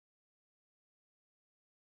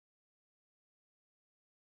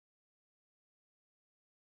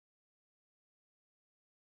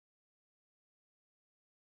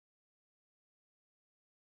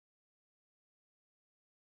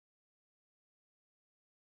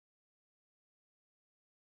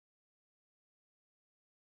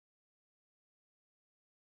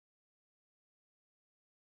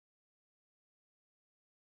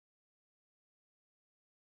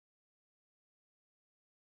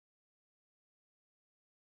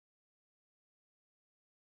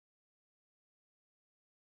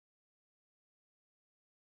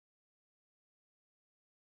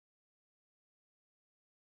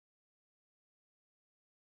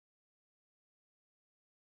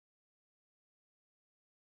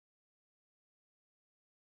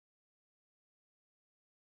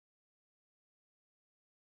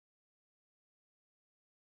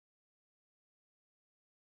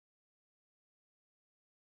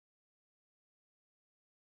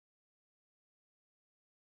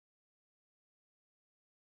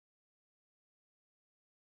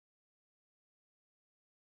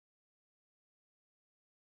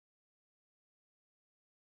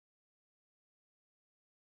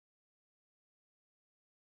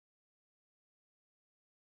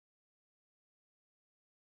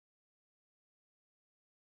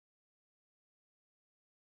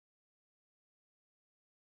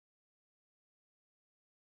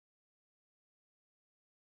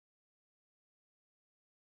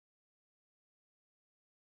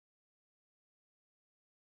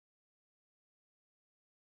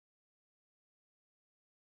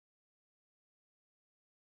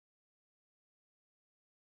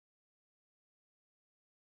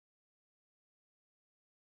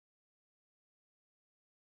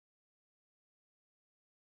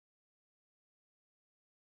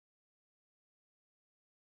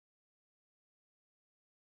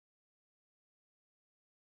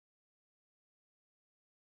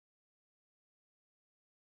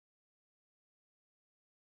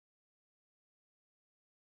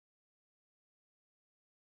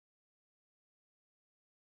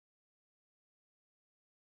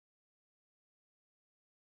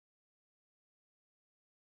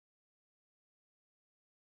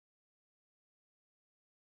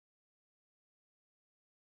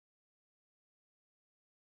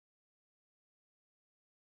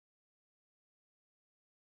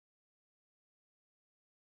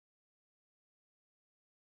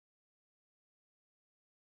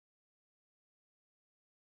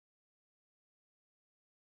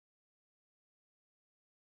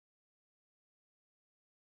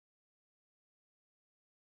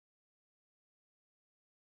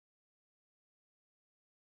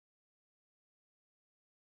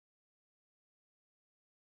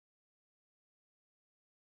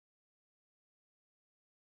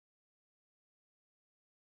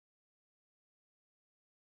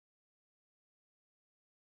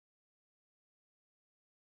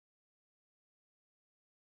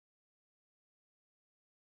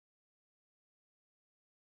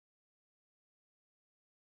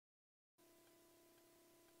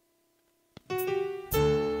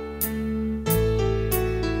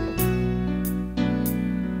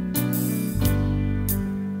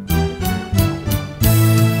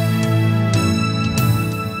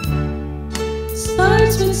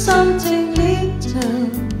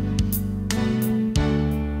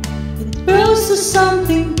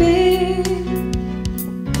something big.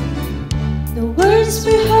 The words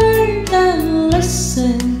we heard and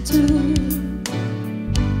listened to,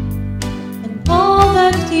 and all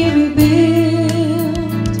that He revealed,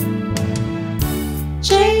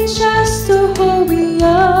 change us to who we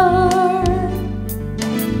are.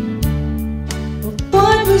 Of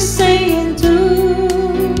what we say and do,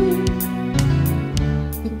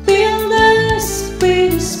 we filled us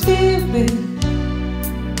with His Spirit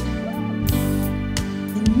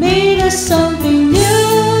and made us something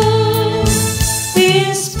new. Be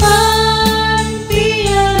inspired,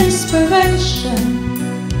 be an inspiration,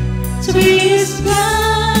 to be His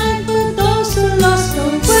guide for those who lost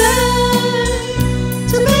their way,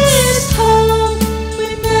 to be His hope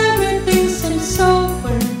when everything seems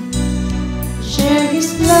over, to share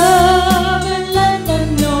His love and let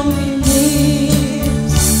them know He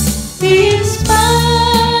lives. Be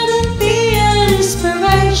inspired and be an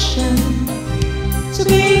inspiration, to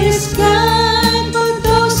be His guide for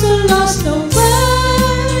those who lost their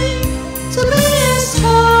way, to be His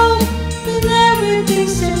hope when everything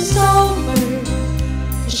seems over,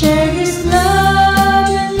 to share His love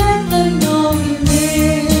and let them know He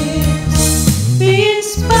lives. Be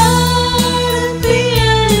inspired and be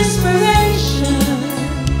an inspiration,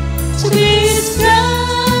 to be His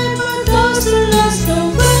guide for those who lost their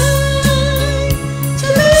way, to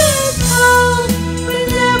be His hope when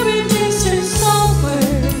everything seems over,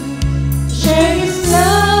 to share His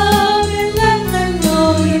love and let them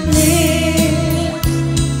know He lives.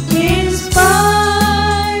 Be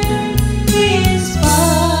inspired, be inspired.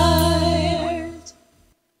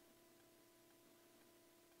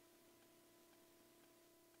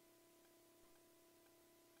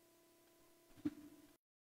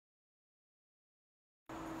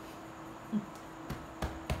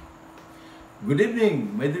 Good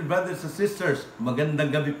evening, my dear brothers and sisters.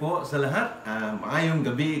 Magandang gabi po sa lahat. Maayong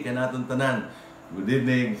gabi kanatong tanan. Good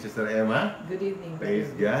evening, Sister Emma. Good evening.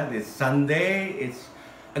 Praise God. It's Sunday.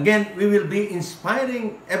 Again, we will be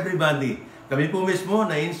inspiring everybody. Kami po mismo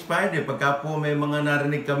na-inspired pagka po may mga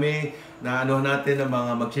narinig kami na natin na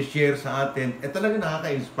mga mag-share sa atin. Talaga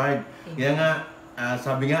nakaka-inspired. Kaya nga,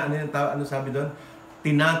 sabi nga, ano sabi doon?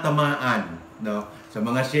 Tinatamaan. No? Sa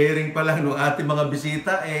mga sharing pa lang ng ating mga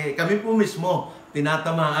bisita, kami po mismo,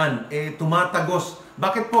 tinatamaan, tumatagos.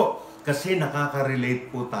 Bakit po? Kasi nakaka-relate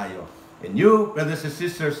po tayo. And you, brothers and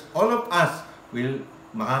sisters, all of us will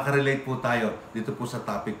makaka-relate po tayo dito po sa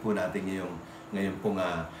topic po natin ngayon pong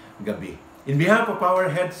gabi. In behalf of our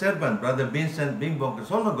head servant, Brother Vincent Bingbong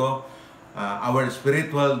Crisologo, our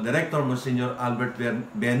spiritual director, Monsignor Albert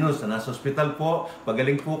Venus, na nasa hospital po,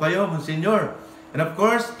 pagaling po kayo, Monsignor. And of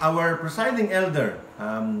course, our presiding elder,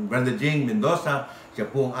 Brother Jing Mendoza, siya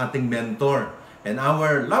po ang ating mentor. And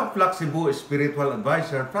our Love Flock Cebu spiritual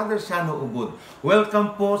advisor, Father Shano Ubud.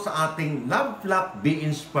 Welcome po sa ating Love Flock Be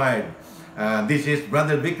Inspired. This is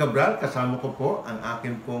Brother Vic Cabral, kasama ko po ang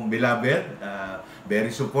aking pong beloved,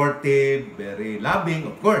 very supportive, very loving,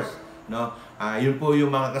 of course. No? Yun po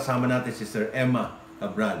yung mga kasama natin, Sister Emma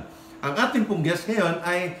Cabral. Ang ating pong guest ngayon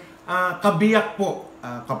ay kabiyak po,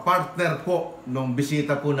 kapartner po nung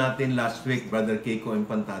bisita po natin last week, Brother Kiko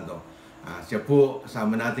Infantado. Siya po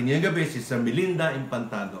kasama natin ngayong gabi, Sis Melinda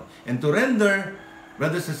Infantado. And to render,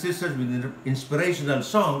 brothers and sisters, with inspirational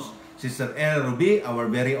songs, Sister Ella Ruby, our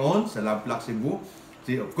very own, sa Love Flock Cebu.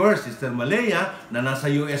 Of course, Sister Malaya, na nasa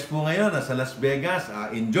US po ngayon, nasa Las Vegas.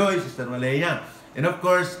 Enjoy, Sister Malaya. And of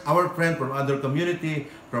course, our friend from other community,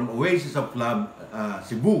 from Oasis of Love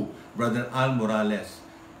Cebu, Brother Al Morales.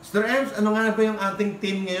 Sister Ems, ano nga ba yung ating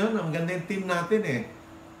team ngayon? Ang ganda yung team natin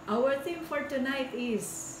Our theme for tonight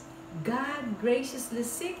is God graciously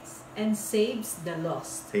seeks and saves the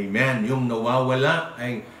lost. Amen. Yung nawawala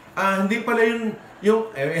ay hindi pala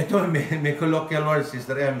ito may colloquial word,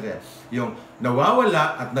 Sister Ems, yung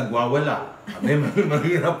nawawala at nagwawala.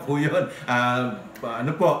 Mahirap po yun.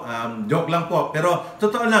 Joke lang po. Pero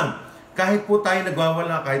totoo lang, kahit po tayo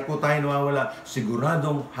nagwawala, kahit po tayo nawawala,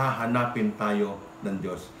 siguradong hahanapin tayo ng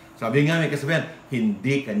Diyos. Sabi nga may kasabihan,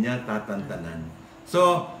 hindi kanya tatantanan.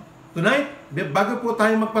 So, tonight, bago po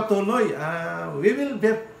tayo magpatuloy, we will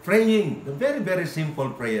be praying the very, very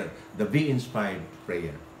simple prayer, the Be Inspired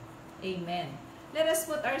prayer. Amen. Let us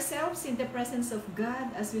put ourselves in the presence of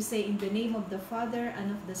God as we say in the name of the Father,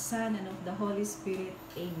 and of the Son, and of the Holy Spirit.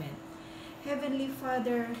 Amen. Heavenly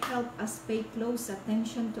Father, help us pay close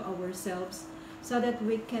attention to ourselves so that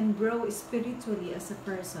we can grow spiritually as a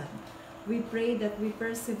person. We pray that we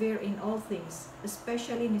persevere in all things,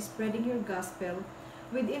 especially in spreading your gospel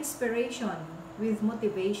with inspiration, with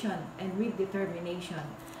motivation, and with determination.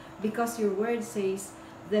 Because your word says,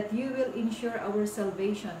 that you will ensure our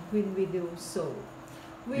salvation when we do so.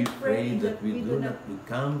 We pray that we do not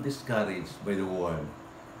become discouraged by the world,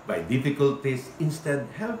 by difficulties. Instead,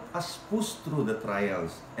 help us push through the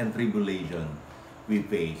trials and tribulation we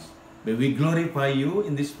face. May we glorify you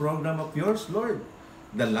in this program of yours, Lord.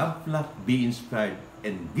 The love flock be inspired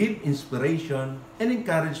and give inspiration and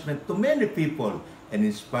encouragement to many people, and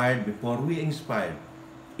inspired before we inspire.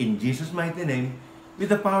 In Jesus' mighty name, with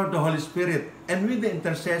the power of the Holy Spirit and with the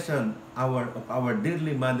intercession of our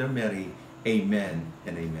dearly Mother Mary, amen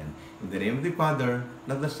and amen. In the name of the Father,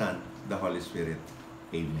 and of the Son, the Holy Spirit.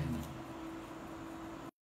 Amen.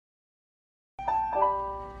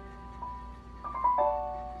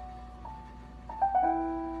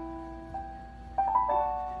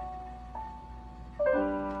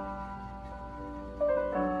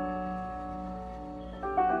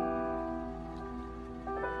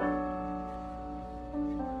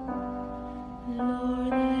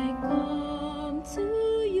 Lord, I come to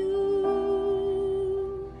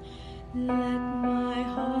you. Let my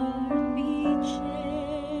heart be changed,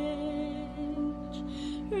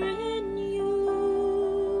 renewed,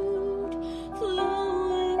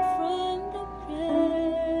 flowing from the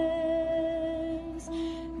praise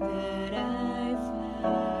that I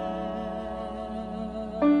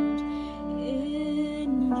found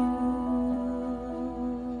in you.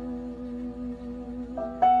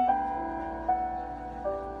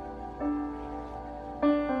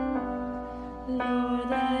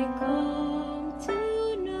 Lord, I come to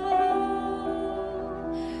know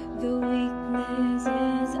the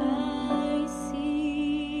weaknesses I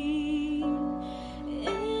see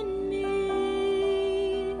in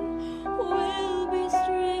me will be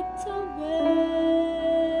stripped away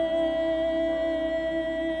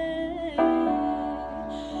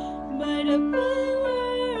by the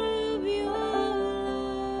power of your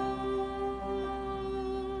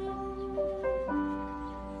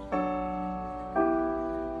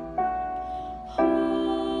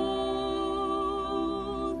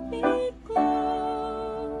Hold me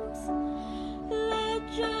close, let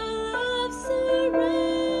your love surround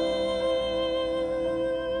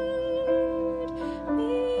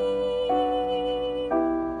me.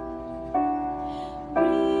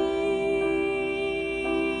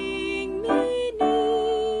 Bring me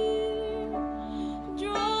near,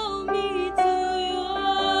 draw me to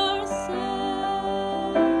your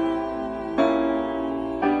side.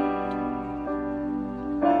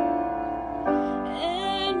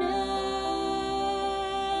 And as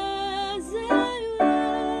I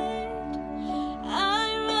wait, I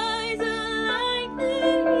rise like the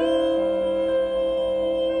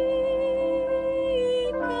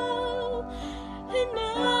eagle, and I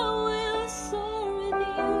will soar with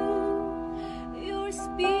you. Your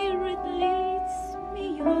spirit leads me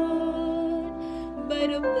on by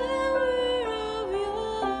the power of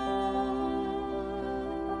your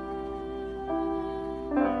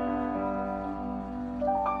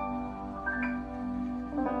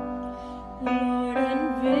Lord,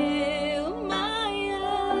 unveil my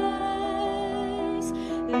eyes,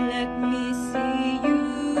 let me see you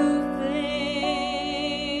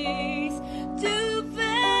face to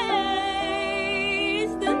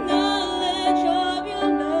face, the knowledge of your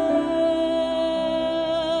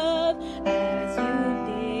love as you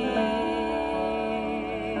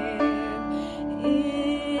live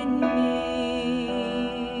in me.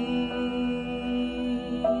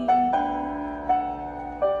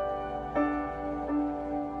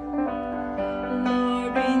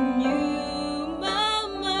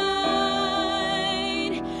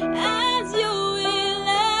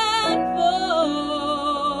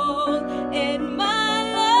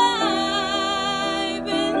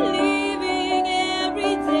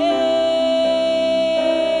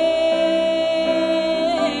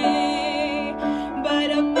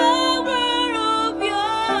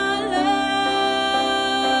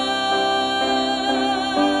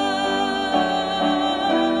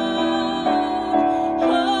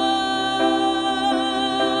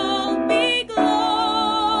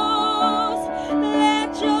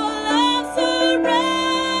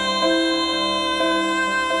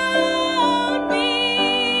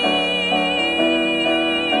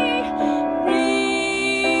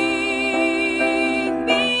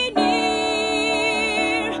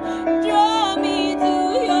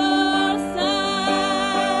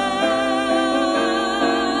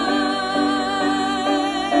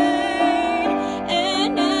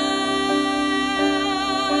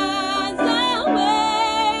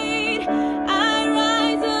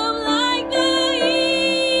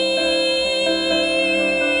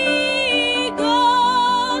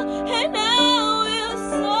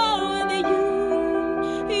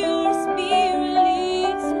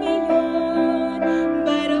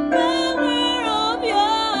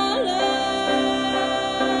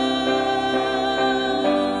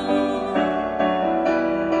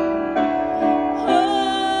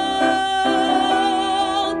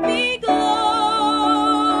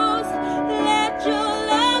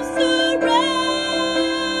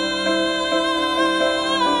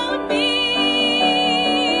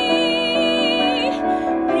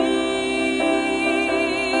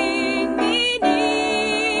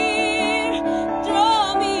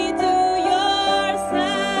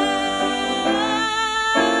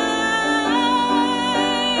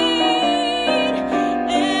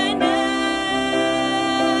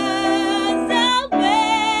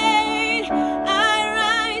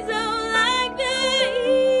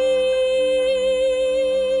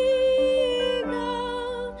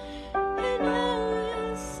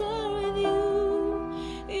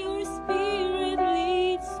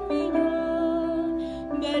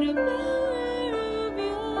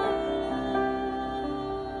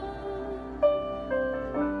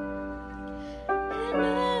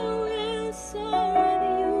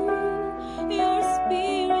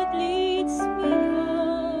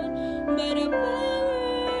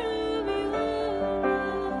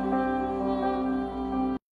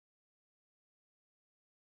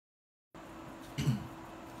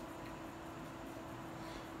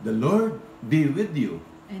 The Lord be with you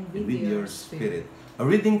And and with with your spirit. A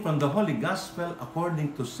reading from the Holy Gospel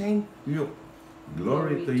according to Saint Luke.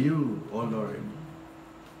 Glory to you, O Lord.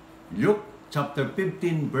 Luke chapter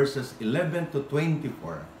 15 verses 11 to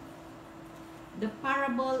 24. The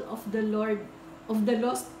parable of the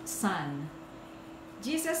lost son.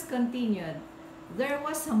 Jesus continued, there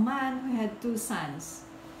was a man who had 2 sons.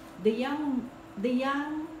 The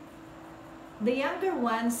younger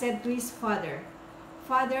one said to his father,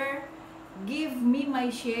 "Father, give me my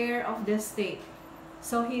share of the estate."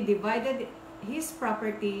 So he divided his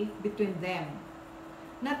property between them.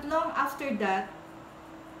 Not long after that,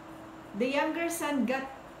 the younger son got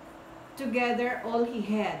together all he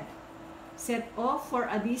had, set off for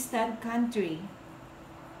a distant country,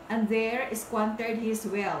 and there squandered his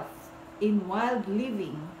wealth in wild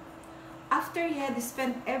living. After he had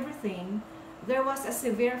spent everything, there was a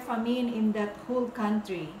severe famine in that whole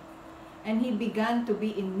country, and he began to be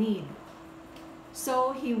in need.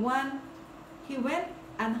 So he went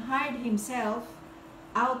and hired himself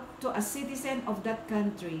out to a citizen of that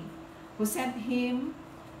country, who sent him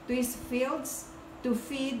to his fields to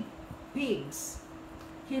feed pigs.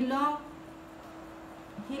 He longed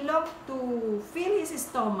to fill his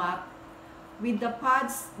stomach with the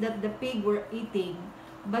pods that the pig were eating,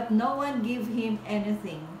 but no one gave him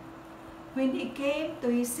anything. When he came to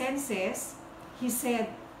his senses, he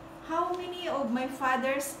said, "How many of my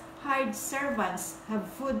father's hired servants have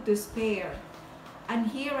food to spare?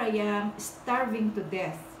 And here I am starving to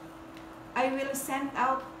death. I will send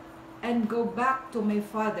out and go back to my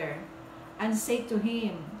father and say to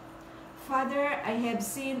him, 'Father, I have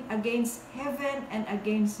sinned against heaven and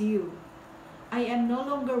against you. I am no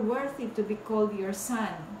longer worthy to be called your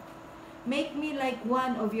son. Make me like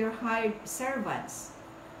one of your hired servants.'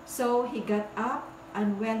 So he got up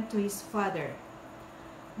and went to his father.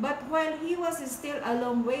 But while he was still a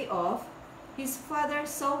long way off, his father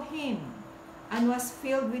saw him and was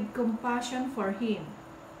filled with compassion for him.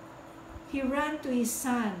 He ran to his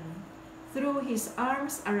son, threw his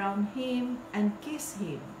arms around him, and kissed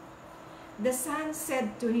him. The son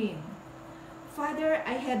said to him, 'Father,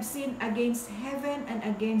 I have sinned against heaven and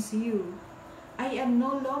against you. I am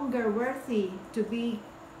no longer worthy to be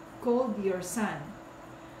called your son.'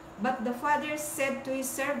 But the father said to his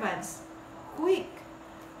servants, 'Quick,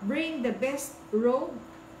 bring the best robe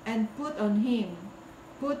and put on him.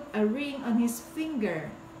 Put a ring on his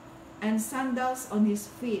finger and sandals on his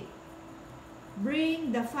feet.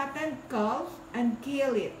 Bring the fattened calf and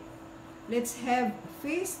kill it. Let's have a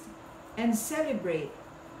feast and celebrate.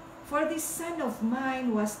 For this son of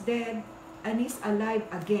mine was dead and is alive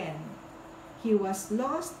again. He was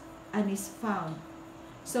lost and is found.'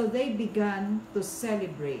 So they began to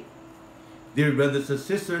celebrate." Dear brothers and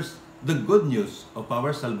sisters, the good news of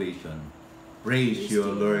our salvation. Praise you,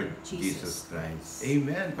 Lord Jesus Christ.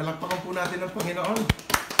 Amen. Palakpakan po natin ang Panginoon.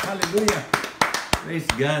 Hallelujah. Praise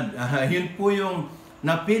God. Yun po yung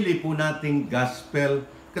napili po nating gospel.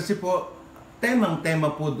 Kasi po,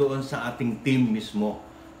 temang-tema po doon sa ating team mismo.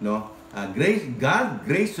 No? God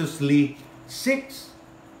graciously seeks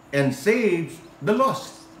and saves the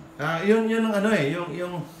lost. Yun ang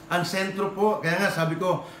ang sentro po. Kaya nga sabi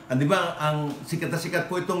ko, di ba, ang sikat na sikat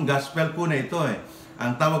po itong gospel po na ito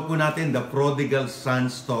Ang tawag po natin, the prodigal son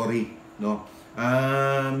story, no?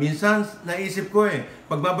 Minsan naisip ko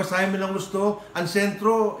pag babasahin mo lang gusto, ang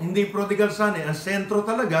sentro hindi prodigal son ang sentro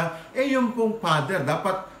talaga yung pong father,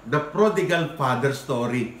 dapat the prodigal father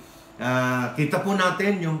story. Kita po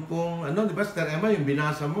natin yung pong di ba, Sister Emma, yung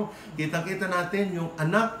binasa mo, kita natin yung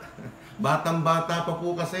anak, batang-bata pa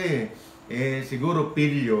po kasi siguro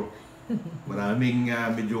pilyo, maraming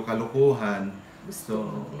medyo kalukuhan.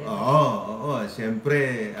 So,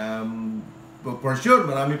 siyempre, for sure,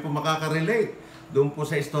 marami po makaka-relate. Doon po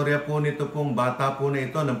sa istorya po nito pong bata po na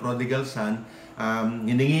ito, ng prodigal son,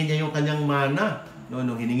 hiningi niya yung kanyang mana.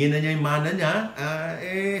 Nung hiningi na niya yung mana niya,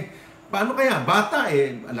 paano kaya? Bata,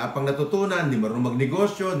 wala pang natutunan, hindi marunong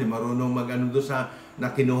magnegosyo, hindi marunong mag-ano doon sa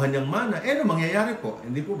nakinuha niyang mana. Ano mangyayari po?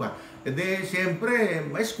 Hindi po ba? Siyempre,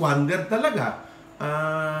 may squander talaga.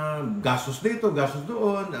 Gastos dito, gastos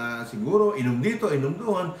doon, siguro inom dito, inom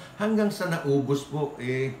doon, hanggang sa naubos po.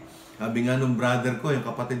 Sabi nga nung brother ko, yung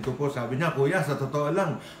kapatid ko po, sabi niya, "Kuya, sa totoo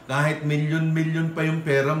lang, kahit milyon-milyon pa yung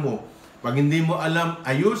pera mo, pag hindi mo alam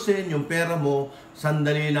ayusin yung pera mo,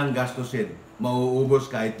 sandali lang gastusin, mauubos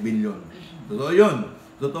kahit milyon." Totoo yun.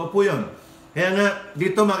 Totoo po yun. Kaya nga,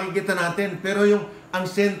 dito makikita natin, pero ang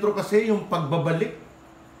sentro kasi yung pagbabalik.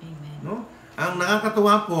 Amen. No? Ang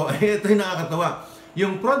nakakatawa po, ito yung nakakatawa.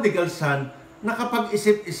 Yung prodigal son,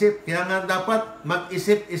 nakapag-isip-isip. Kaya nga dapat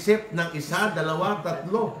mag-isip-isip ng isa, dalawa,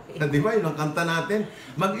 tatlo. Di ba? Yun ang kanta natin.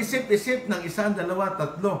 Mag-isip-isip ng isa, dalawa,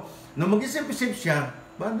 tatlo. Nung mag-isip-isip siya,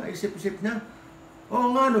 ba, naisip-isip niya?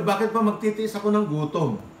 Oo nga, no, bakit pa magtitiis ako ng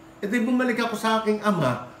gutom? E di bumalik ako sa aking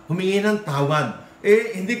ama, humingi ng tawad.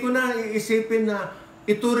 Hindi ko na iisipin na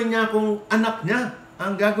ituring niya akong anak niya.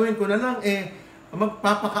 Ang gagawin ko na lang,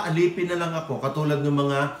 magpapakaalipin na lang ako, katulad ng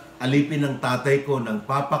mga alipin ng tatay ko, ng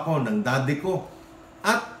papa ko, ng daddy ko.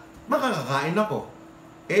 At makakakain ako.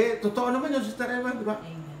 Totoo naman yun, Sister Emma, di ba?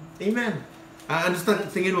 Amen. Amen. Ano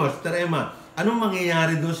tingin mo, Sister Emma? Anong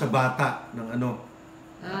mangyayari doon sa bata ng ano?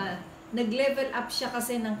 Nag-level up siya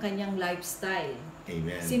kasi ng kanyang lifestyle.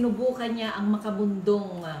 Amen. Sinubukan niya ang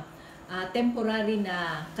makabundong temporary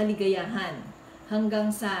na kaligayahan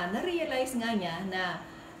hanggang sa na-realize nga niya na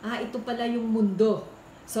ito pala yung mundo.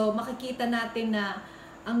 So makikita natin na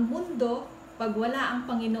ang mundo, pag wala ang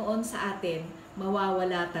Panginoon sa atin,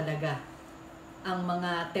 mawawala talaga ang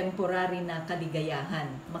mga temporary na kaligayahan,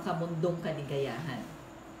 makabundong kaligayahan.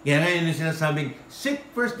 Kaya ngayon yung sinasabing, seek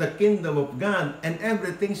first the kingdom of God and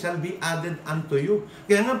everything shall be added unto you.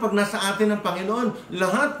 Kaya nga pag nasa atin ang Panginoon,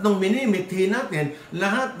 lahat ng minimithi natin,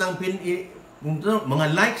 lahat ng mga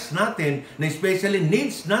likes natin, na especially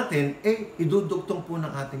needs natin, idudugtong po ng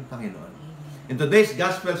ating Panginoon. In today's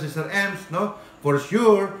gospel, Sister Ems, no, for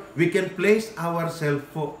sure, we can place ourselves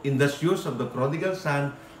in the shoes of the prodigal son,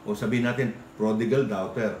 o sabihin natin, prodigal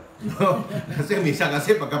daughter. No? Kasi minsan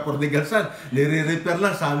pagka prodigal son, nire-repair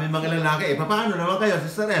lang sa aming mga lalaki. Paano naman kayo,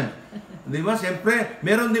 Sister M? Di ba? Siyempre,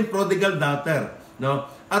 meron din prodigal daughter. No?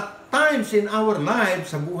 At times in our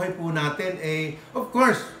lives, sa buhay po natin, of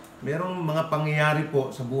course, merong mga pangyayari po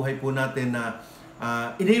sa buhay po natin na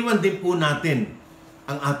iniwan din po natin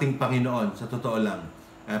ang ating Panginoon, sa totoo lang.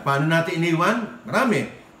 Paano natin iniwan? Marami.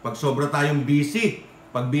 Pag sobra tayong busy,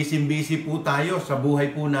 pag busy po tayo sa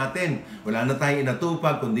buhay po natin, wala na tayong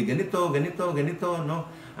inatupag, kundi ganito, no?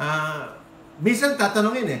 Minsan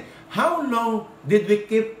tatanungin how long did we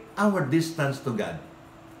keep our distance to God?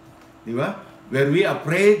 Di ba? Were we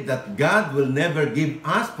afraid that God will never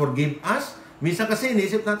forgive us? Minsan kasi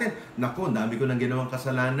inisip natin, naku, dami ko nang ginawang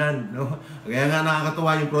kasalanan. No? Kaya nga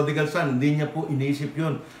nakakatuwa yung prodigal son, hindi niya po inisip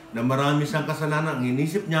yun, na marami siyang kasalanan. Ang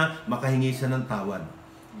inisip niya, makahingi siya ng tawad.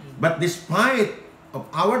 But despite of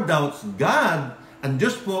our doubts, God and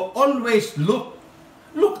Diyos po always look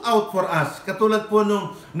out for us. Katulad po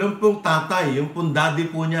nung pong tatay, yung pong daddy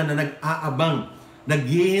po niya na nag-aabang,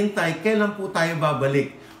 naghihintay, kailan po tayo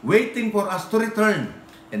babalik, waiting for us to return.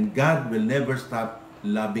 And God will never stop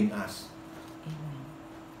loving us. Amen.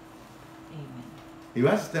 Amen.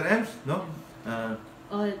 Diba, Sister Ems? No?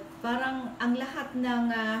 Parang ang lahat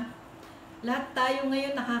tayo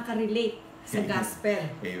ngayon nakaka-relate sa gospel.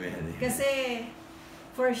 Amen. Kasi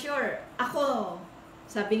for sure, ako,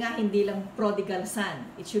 sabi nga, hindi lang prodigal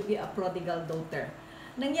son. It should be a prodigal daughter.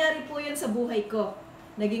 Nangyari po yun sa buhay ko.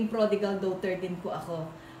 Naging prodigal daughter din po ako.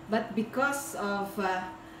 But because of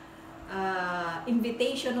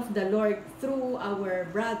invitation of the Lord through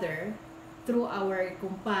our brother, through our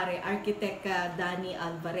kumpare, Architect Danny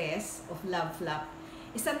Alvarez of Love Flap,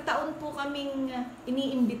 1 taon po kaming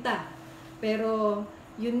iniimbita. Pero,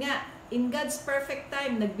 yun nga, in God's perfect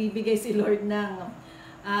time, nagbibigay si Lord ng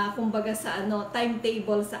kumbaga sa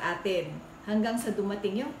timetable sa atin hanggang sa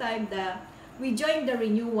dumating yung time that we joined the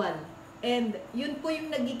renewal, and yun po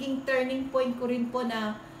yung nagiging turning point ko rin po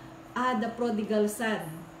na the prodigal son,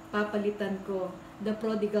 papalitan ko the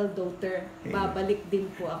prodigal daughter. Babalik din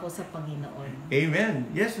po ako sa Panginoon. Amen.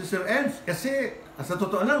 Yes, Sister Ems, kasi sa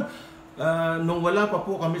totoo lang, nung wala pa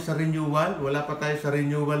po kami sa renewal, wala pa tayo sa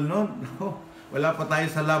renewal noon, wala pa tayo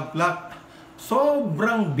sa love clock,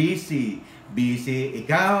 sobrang busy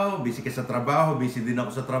ikaw, busy ka sa trabaho, busy din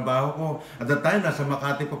ako sa trabaho ko. At that time, nasa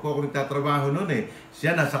Makati pa po ako nagtatrabaho noon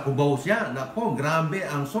Siya, nasa Cubao siya. Nako, grabe,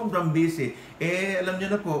 ang sobrang busy. Alam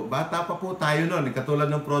niyo na po, bata pa po tayo noon,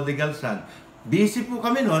 katulad ng prodigal son. Busy po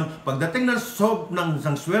kami noon. Pagdating ng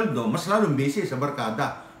sweldo, mas lalong busy sa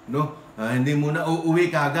barkada. No? Hindi muna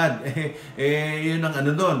uuwi kaagad. Yun ang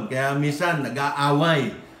doon. Kaya minsan,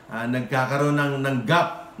 nag-aaway. Nagkakaroon ng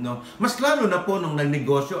gap. No? Mas lalo na po nung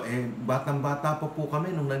nagnegosyo, batang-bata pa po kami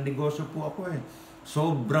nung nagnegosyo po ako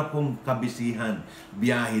Sobra pong kabisihan.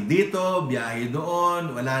 Biyahe dito, biyahe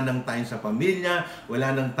doon, wala nang time sa pamilya,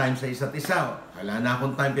 wala nang time sa isa't isa. Wala na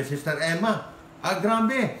akong time kay Sister Emma.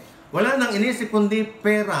 Grabe. Wala nang inisip kundi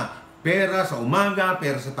pera. Pera sa umaga,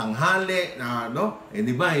 pera sa tanghali, no?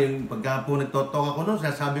 Di ba, yung pagka po nagtotok ako noon,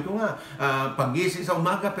 sabi ko nga, pagising sa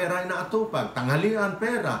umaga, pera ay naatupag, tanghalian,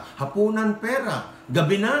 pera, hapunan, pera,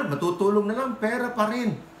 gabi na, matutulog na lang, pera pa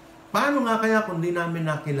rin. Paano nga kaya kung di namin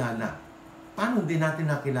nakilala paano hindi natin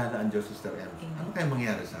nakilala ang Diyos, Sister Em? Ano kaya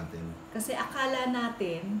mangyari sa atin? Kasi akala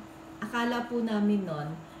po namin nun,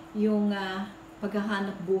 yung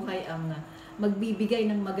paghahanap buhay ang magbibigay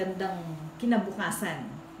ng magandang kinabukasan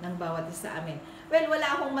ng bawat isa sa amin. Well,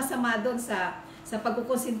 wala akong masama doon sa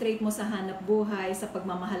pag-concentrate mo sa hanap buhay, sa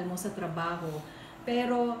pagmamahal mo sa trabaho.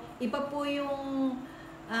 Pero iba po yung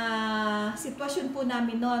sitwasyon po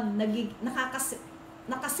namin noon.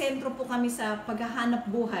 Nakasentro po kami sa paghahanap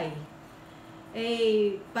buhay.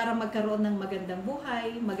 Para magkaroon ng magandang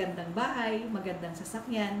buhay, magandang bahay, magandang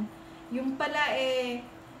sasakyan. Yung pala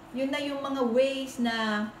yun na yung mga ways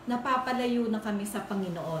na napapalayo na kami sa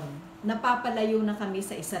Panginoon. Napapalayo na kami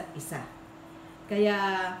sa isa't isa. Kaya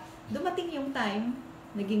dumating yung time,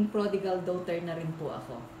 naging prodigal daughter na rin po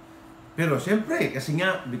ako. Pero siyempre, kasi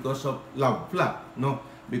nga, because of love flock, no?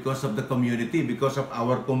 Because of the community, because of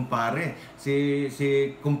our kumpare. Si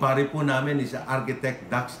kumpare po namin is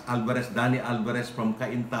architect Danny Alvarez from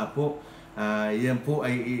Cainta po. Yan po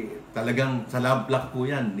ay talagang sa love flock po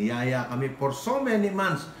yan. Niyaya kami for so many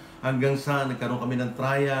months hanggang sa nagkaroon kami ng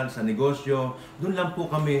trial sa negosyo. Doon lang po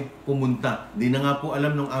kami pumunta. Di na nga po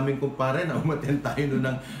alam ng aming kumpare na umattend tayo doon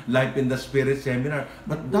ng Life in the Spirit seminar.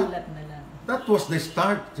 But that was the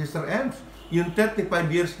start, Sister Ems. Yung 35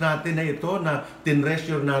 years natin na ito na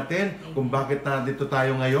tinreasure natin kung bakit nandito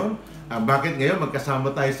tayo ngayon. Bakit ngayon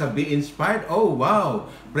magkasama tayo sa Be Inspired? Oh,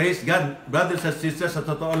 wow! Praise God! Brothers and sisters, sa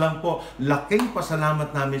totoo lang po, laking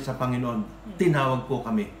pasalamat namin sa Panginoon. Tinawag po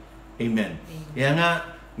kami. Amen. Kaya nga,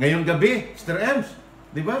 ngayong gabi, Sister Ems,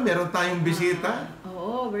 di ba, meron tayong bisita?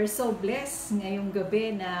 Oo, we're so blessed ngayong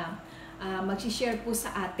gabi na mag-share po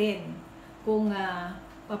sa atin kung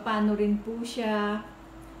paano rin po siya,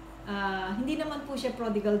 hindi naman po siya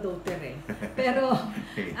prodigal daughter pero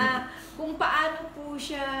kung paano po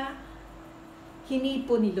siya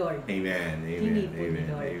hinipo ni Lord. Amen. Amen. Hinipo Amen. ni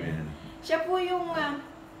Lord. Amen. Siya po yung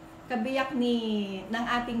kabiyak ng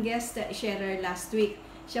ating guest sharer last week.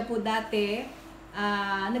 Siya po dati,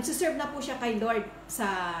 nagsiserve na po siya kay Lord sa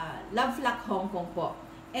Love Flock Hong Kong po.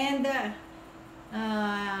 And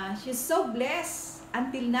she's so blessed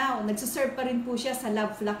until now. Nagsiserve pa rin po siya sa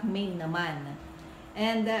Love Flock Main naman.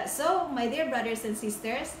 And so, my dear brothers and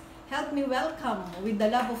sisters, help me welcome with the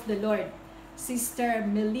love of the Lord, Sister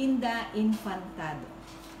Melinda Infantado.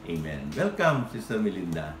 Amen. Welcome, Sister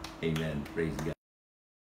Melinda. Amen. Praise God.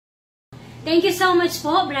 Thank you so much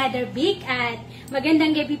po, Brother Vic, at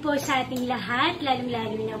magandang gabi po sa ating lahat,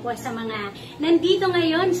 lalong-lalo na po sa mga nandito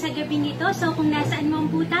ngayon sa gabing ito. So, kung nasaan mo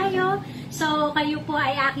po tayo, so kayo po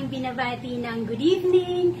ay aking binabati ng good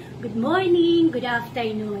evening, good morning, good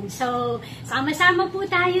afternoon. So, sama-sama po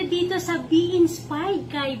tayo dito sa Be Inspired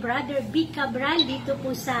kay Brother Vic Cabral dito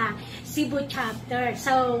po sa Cebu chapter.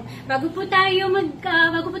 So, bago po tayo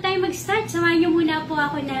mag-start, samahan niyo muna po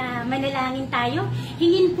ako na manalangin tayo.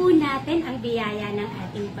 Hingin po natin ang biyaya ng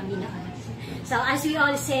ating Panginoon. So, as we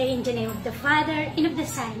all say, in the name of the Father, and of the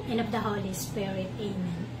Son, and of the Holy Spirit.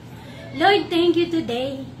 Amen. Lord, thank you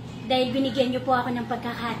today dahil binigyan niyo po ako ng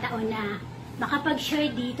pagkakataon na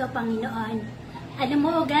makapag-share dito, Panginoon. Alam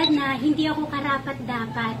mo, O God, na hindi ako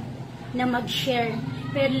karapat-dapat na mag-share.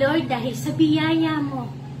 Pero Lord, dahil sa biyaya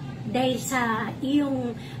mo, dahil sa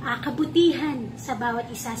iyong kabutihan sa bawat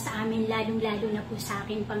isa sa amin, lalong-lalo na po sa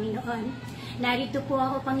akin, Panginoon. Narito po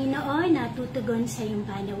ako, Panginoon, na tutugon sa iyong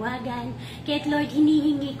panawagan. Kaya't Lord,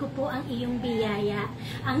 hinihingi ko po ang iyong biyaya,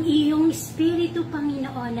 ang iyong Espiritu,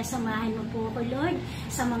 Panginoon, na samahan mo po ako, Lord,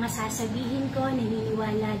 sa mga sasabihin ko.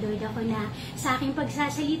 Naniniwala, Lord, ako na sa aking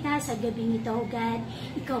pagsasalita sa gabing ito, God,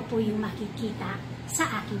 ikaw po yung makikita sa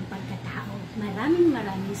aking pagkatao. Maraming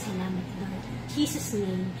salamat, Lord. In Jesus'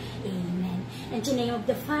 name, Amen. In the name of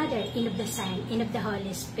the Father, and of the Son, and of the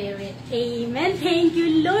Holy Spirit. Amen. Thank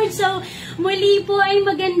you, Lord. So, muli po ay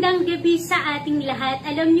magandang gabi sa ating lahat.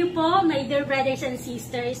 Alam niyo po, my dear brothers and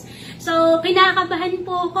sisters, so, kinakabahan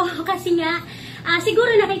po ako kasi nga, siguro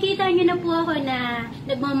nakikita niyo na po ako na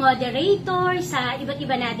nagmo-moderator sa iba't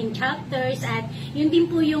iba nating chapters at yun din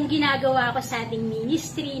po yung ginagawa ko sa ating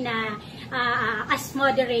ministry na as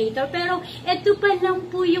moderator. Pero ito pa lang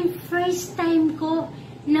po yung first time ko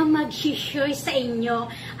na mag-share sa inyo.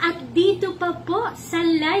 At dito pa po sa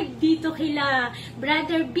live dito kila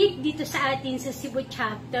Brother Vic dito sa atin sa Cebu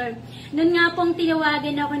chapter. Noon nga pong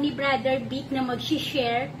tinawagan ako ni Brother Vic na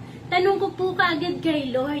mag-share, tanong ko po kaagad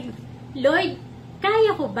kay Lord, Lord,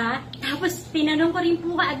 kaya ko ba? Tapos tinanong ko rin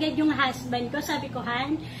po kaagad yung husband ko. Sabi ko,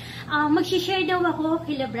 Han, mag-share daw ako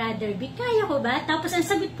kila Brother Vic. Kaya ko ba? Tapos ang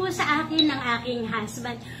sagot po sa akin ng aking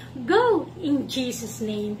husband, go in Jesus'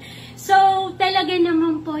 name. So, talaga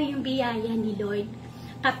naman po yung biyaya ni Lord.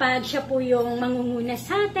 Kapag siya po yung mangunguna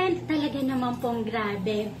sa atin, talaga naman pong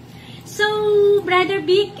grabe. So, So, Brother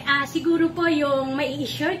Vic, siguro po yung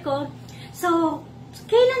mai-share ko. So,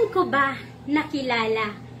 kailan ko ba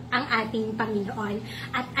nakilala ang ating Panginoon?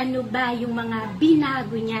 At ano ba yung mga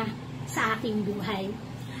binago niya sa aking buhay?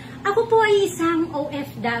 Ako po ay isang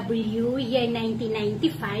OFW, year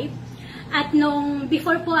 1995. At nung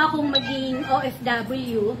before po akong maging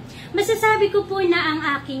OFW, masasabi ko po na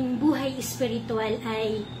ang aking buhay spiritual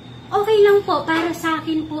ay okay lang po. Para sa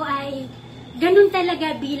akin po ay ganun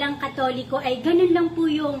talaga bilang Katoliko, ay ganun lang po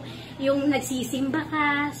yung nagsisimba ka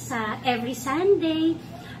sa every Sunday.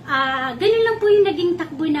 Ganun lang po yung naging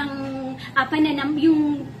takbo ng pananam,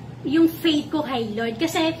 yung faith ko kay Lord.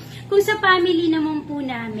 Kasi kung sa family naman po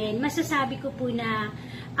namin, masasabi ko po na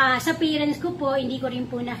sa parents ko po, hindi ko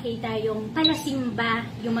rin po nakita yung palasimba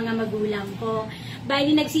yung mga magulang ko.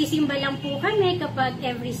 Bali, nagsisimba lang po kami kapag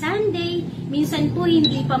every Sunday. Minsan po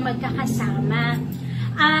hindi pa magkakasama.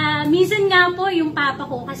 Minsan nga po yung papa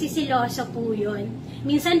ko, kasi siloso po yun.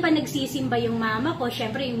 Minsan pa nagsisimba yung mama ko,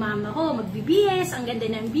 syempre yung mama ko magbibihis, ang ganda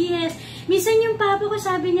ng bihis. Minsan yung papa ko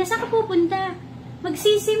sabi niya, saan ka pupunta?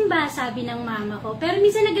 Magsisimba, sabi ng mama ko. Pero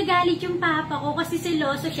minsan nagagalit yung papa ko kasi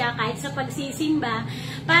seloso siya kahit sa pagsisimba.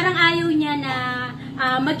 Parang ayaw niya na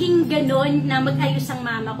maging ganon na mag-ayos ang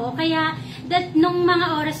mama ko. Kaya nung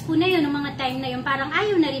mga oras po na yun, nung mga time na yun, parang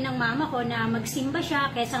ayaw na rin ng mama ko na magsimba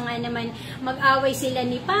siya. Kesa nga naman mag-away sila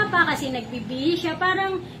ni papa kasi nagbibihis siya.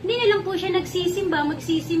 Parang hindi na lang po siya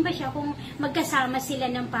magsisimba siya kung magkasama sila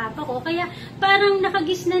ng papa ko. Kaya parang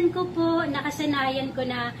nakagisnan ko po, nakasanayan ko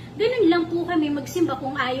na ganun lang po kami magsimba.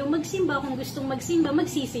 Kung ayaw magsimba, kung gustong magsimba,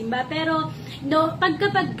 magsisimba. Pero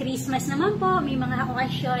kapag Christmas naman po, may mga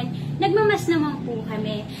okasyon, nagmamas naman po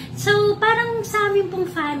kami. So, parang sa amin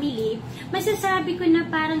pong family, masasabi ko na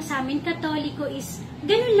parang sa amin Katoliko is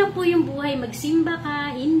ganun lang po yung buhay, magsimba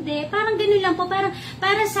ka, hindi. Parang ganun lang po.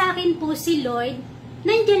 Para sa akin po si Lord,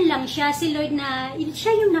 nandyan lang siya, si Lord na,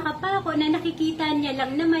 siya yung nakapako, na nakikita niya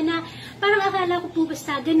lang naman na, parang akala ko po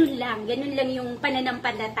basta ganun lang yung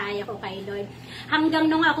pananampalataya ko kay Lord. Hanggang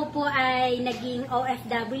nung ako po ay naging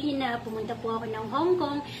OFW na, pumunta po ako ng Hong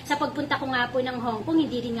Kong. Sa pagpunta ko nga po ng Hong Kong,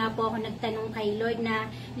 hindi rin nga po ako nagtanong kay Lord na,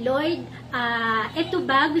 Lord, eto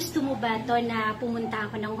ba, gusto mo ba to na pumunta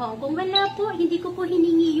ako ng Hong Kong? Wala po, hindi ko po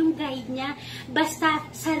hiningi yung guide niya. Basta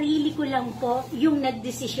sarili ko lang po yung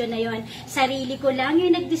nagdesisyon na yon. Sarili ko lang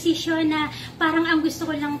yung nagdesisyon na parang ang gusto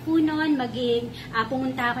ko lang po noon maging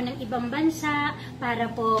pumunta ako ng ibang bansa para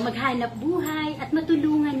po maghanap buhay at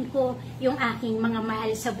matulungan ko yung aking mga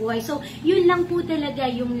mahal sa buhay. So, yun lang po talaga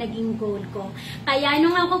yung naging goal ko. Kaya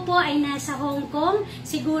nung ako po ay nasa Hong Kong,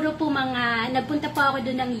 siguro po nagpunta po ako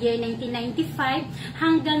doon ng year 1995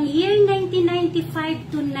 hanggang year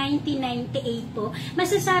 1995 to 1998 po.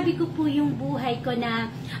 Masasabi ko po yung buhay ko na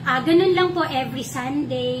ganun lang po every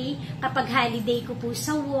Sunday, kapag holiday ko po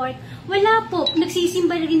sa work. Wala po.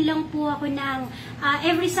 Nagsisimba rin lang po ako ng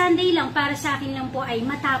every Sunday lang. Para sa akin lang po ay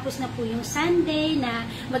matapos na po yung Sunday na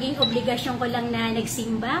maging obligasyon ko lang na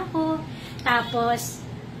nagsimba ko. Tapos,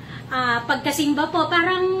 pagkasimba po,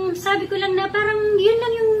 parang sabi ko lang na parang yun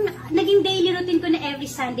lang yung naging daily routine ko na every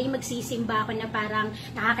Sunday magsisimba ako na parang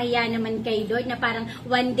nakakaya naman kay Lord na parang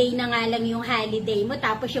one day na nga lang yung holiday mo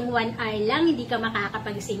tapos yung 1 hour lang hindi ka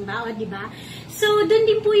makakapagsimba, o di ba? So, doon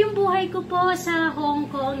din po yung buhay ko po sa Hong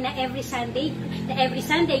Kong na every Sunday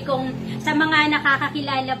kung sa mga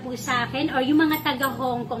nakakakilala po sa akin or yung mga taga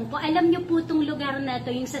Hong Kong po, alam nyo po itong lugar na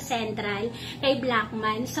to, yung sa Central, kay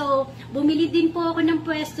Blackman. So, bumili din po ako ng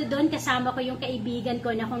pwesto doon, kasama ko yung kaibigan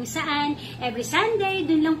ko na kung saan, every Sunday,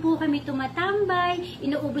 doon lang po kami tumatambay,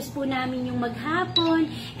 inuubos po namin yung maghapon,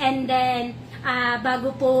 and then,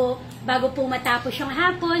 bago po matapos yung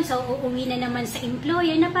hapon, so uuwi na naman sa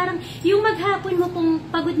employer na parang yung maghapon mo kung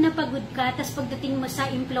pagod na pagod ka, tas pagdating mo sa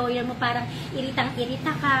employer mo parang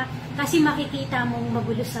iritang-irita ka kasi makikita mong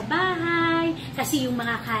magulo sa bahay, kasi yung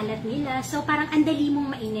mga kalat nila, so parang andali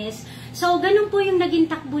mong mainis. So ganun po yung naging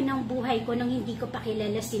takbo ng buhay ko nung hindi ko pa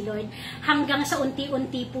kilala si Lord. Hanggang sa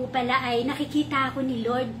unti-unti po pala ay nakikita ako ni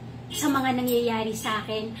Lord sa mga nangyayari sa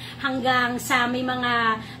akin, hanggang sa may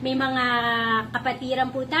mga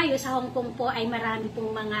kapatiran po tayo sa Hong Kong po ay marami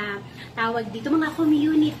pong mga tawag dito, mga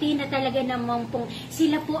community na talaga namang pong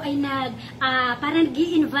sila po ay parang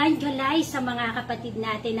nag-evangelize sa mga kapatid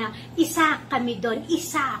natin na isa kami doon,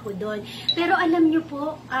 isa ako doon. Pero alam nyo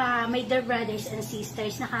po, my dear brothers and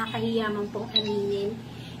sisters, nakakahiya man pong aminin,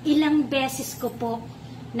 ilang beses ko po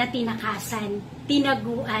na tinakasan,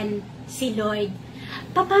 tinaguan si Lord.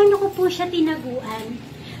 Paano ko po siya tinaguan?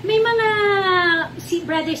 May mga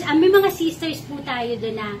brothers, may mga sisters po tayo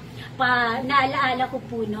doon na naalaala ko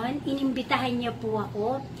po noon, inimbitahan niya po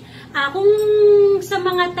ako. Kung sa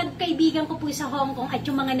mga kaibigan ko po sa Hong Kong at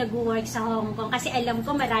yung mga nag-work sa Hong Kong, kasi alam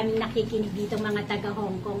ko maraming nakikinig dito mga taga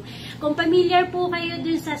Hong Kong. Kung familiar po kayo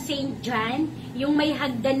dun sa St. John, yung may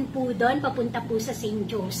hagdan po doon, papunta po sa St.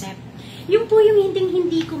 Joseph. Yun po yung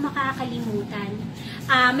hindi ko makakalimutan.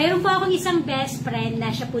 Meron po akong isang best friend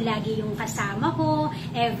na siya po lagi yung kasama ko.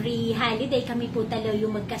 Every holiday kami po talo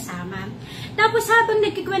yung magkasama. Tapos habang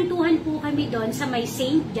nagkikwentuhan po kami doon sa may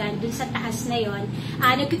St. John, doon sa taas na yon,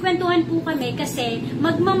 nagkikwentuhan po kami kasi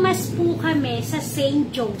magmamas po kami sa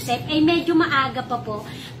St. Joseph. Medyo maaga pa po.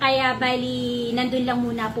 Kaya bali, nandun lang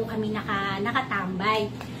muna po kami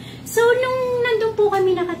nakatambay. So, nung nandun po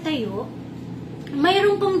kami nakatayo,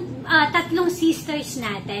 mayroon pong 3 sisters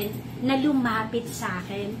natin na lumapit sa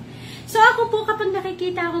akin. So ako po, kapag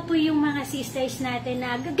nakikita ko po yung mga sisters natin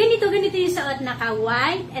na ganito yung suot,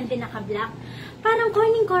 naka-white and then naka-black, parang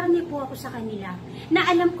corny po ako sa kanila. Na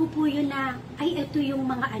alam ko po yun na, ay ito yung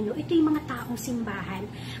mga ito yung mga taong simbahan.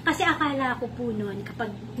 Kasi akala ko po noon, kapag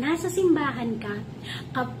nasa simbahan ka,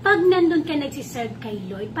 kapag nandun ka nagsiserve kay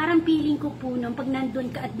Lord, parang feeling ko po noon, pag nandun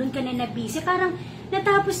ka at dun ka na nabisi, parang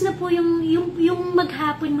natapos na po yung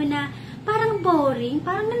maghapon mo na parang boring,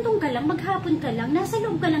 parang nandun ka lang, maghapon ka lang, nasa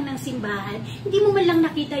loob ka lang ng simbahan, hindi mo man lang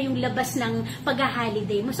nakita yung labas ng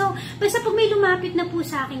pag-holiday mo. So, basta pag may lumapit na po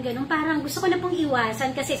sa akin ganun, parang gusto ko na pong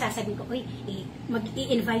iwasan kasi sasabihin ko,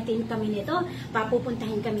 mag-i-invite kami nito,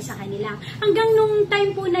 papupuntahin kami sa kanila. Hanggang nung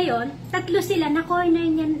time po na yon, 3 sila, na-corner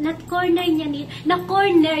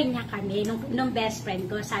niya kami, nung best friend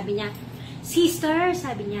ko. Sabi niya, sister,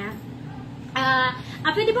 sabi niya,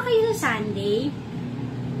 pwede ba kayo sa Sunday?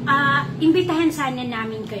 Imbitahan sana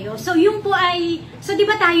namin kayo. So, yung po ay, so di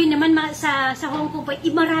ba tayo naman sa Hong Kong po,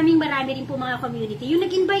 marami rin po mga community. Yung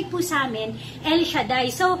nag-invite po sa amin, El Shaddai.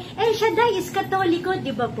 So, El Shaddai is Katoliko, di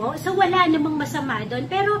ba po? So, wala namang masama doon.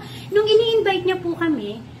 Pero, nung ini-invite niya po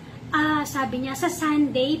kami, sabi niya, sa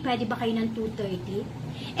Sunday, pwede ba kayo ng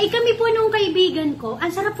 2:30? Kami po nung kaibigan ko, ang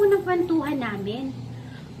sarap po ng kwentuhan namin.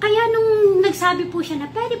 Kaya nung nagsabi po siya na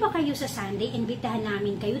pwede ba kayo sa Sunday, invitahan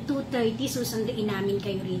namin kayo, 2:30, susunduin namin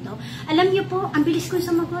kayo rito. Alam niyo po, ang bilis ko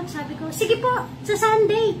sumagot, sabi ko, sige po, sa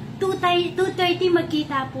Sunday, 2:30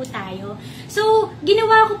 magkita po tayo. So,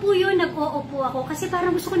 ginawa ko po yun, nag-oo po ako, kasi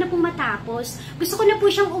parang gusto ko na pong matapos. Gusto ko na po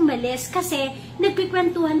siyang umalis, kasi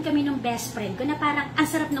nagkikwentuhan kami ng best friend ko, na parang ang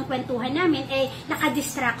sarap ng kwentuhan namin,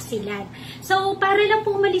 nakadistract sila. So, para lang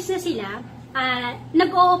po umalis na sila,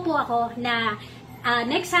 nag-oo po ako na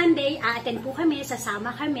next Sunday, attend po kami,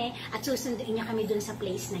 sasama kami, at susunduin niya kami dun sa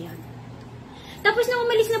place na yon. Tapos nung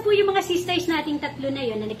umalis na po yung mga sisters nating 3 na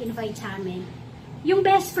yon na nag-invite sa amin, yung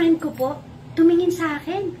best friend ko po, tumingin sa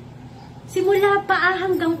akin. Simula paa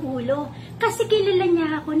hanggang ulo. Kasi kilala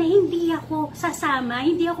niya ako na hindi ako sasama,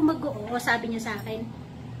 hindi ako mag-oo, sabi niya sa akin.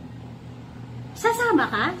 Sasama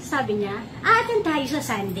ka? Sabi niya. Attend tayo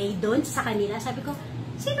sa Sunday doon sa kanila. Sabi ko,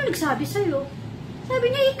 sino nagsabi sa'yo?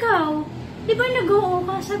 Sabi niya, ikaw. Di ba nag-oo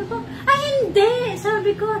ka? Sabi ko, hindi!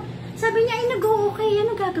 Sabi niya, nag-oo kayo,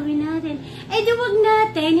 ano gagawin natin? Di wag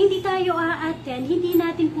natin, hindi tayo a-attend, hindi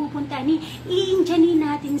natin pupuntahan, i-injanin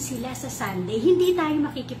natin sila sa Sunday, hindi tayo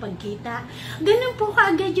makikipagkita. Ganun po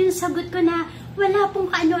kaagad yung sagot ko na wala pong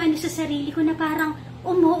kaano-ano sa sarili ko na parang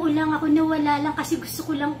umuo lang ako, nawala lang kasi gusto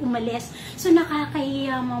ko lang umalis. So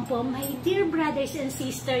nakakahiyaman po, my dear brothers and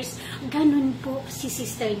sisters, ganun po si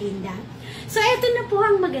Sister Linda. So eto na po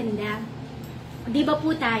ang maganda. Di ba po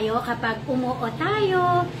tayo, kapag umuo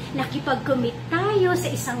tayo, nakipag-commit tayo sa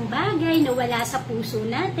isang bagay na wala sa puso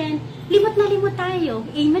natin, limot na limot tayo.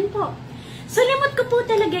 Amen po. So, limot ko po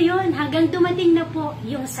talaga yon hanggang dumating na po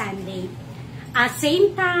yung Sunday.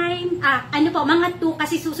 Same time, mga 2,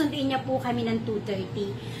 kasi susunduin niya po kami ng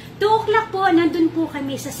 2:30. 2 o'clock po, nandun po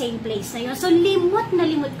kami sa same place na yon. So, limot na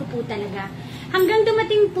limot ko po talaga. Hanggang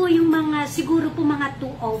dumating po yung siguro po mga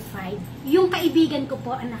 2:05, yung kaibigan ko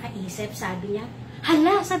po ang nakaisip, sabi niya,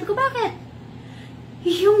 hala, sabi ko, bakit?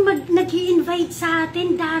 Yung nag-i-invite sa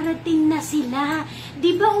atin, darating na sila.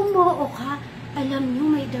 Di ba umuo ka? Alam niyo,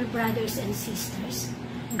 my dear brothers and sisters,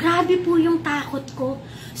 grabe po yung takot ko.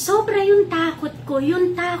 Sobra yung takot ko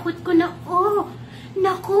na,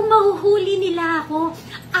 naku, mahuhuli nila ako.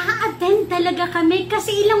 A-attend talaga kami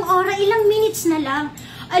kasi ilang minutes na lang.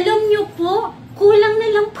 Alam niyo po, kulang na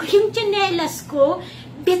lang po yung tsinelas ko.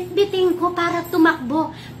 Bit-biting ko para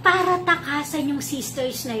tumakbo, para takasan yung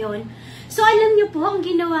sisters na yon. So, alam niyo po, ang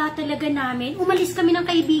ginawa talaga namin, umalis kami ng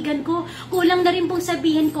kaibigan ko, kulang na rin pong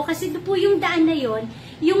sabihin ko, kasi doon po yung daan na yon,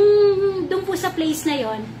 yung doon po sa place na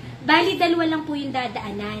yon, bali 2 lang po yung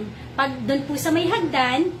dadaanan. Pag doon po sa may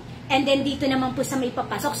hagdan, and then dito naman po sa may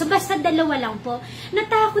papasok. So, basta 2 lang po.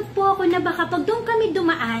 Natakot po ako na baka pag doon kami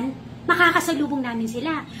dumaan, makakasalubong namin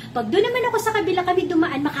sila. Pag doon naman ako sa kabila kami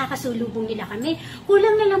dumaan, makakasalubong nila kami.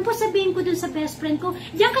 Kulang na lang po sabihin ko doon sa best friend ko,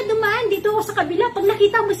 diyan ka dumaan, dito ako sa kabila. Pag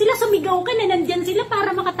nakita mo sila, sumigaw ka na nandyan sila para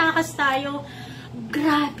makatakas tayo.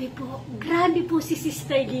 Grabe po si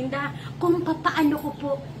Sister Linda kung papaano ko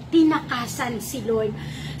po tinakasan si Lord.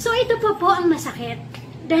 So ito po ang masakit.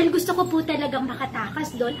 Dahil gusto ko po talagang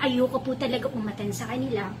makatakas doon, ayoko po talaga umatan sa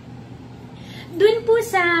kanila. Doon po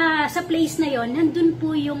sa place na yon, nandun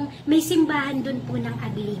po yung may simbahan doon po ng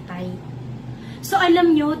Aglipay. So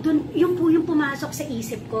alam nyo, dun, yung po yung pumasok sa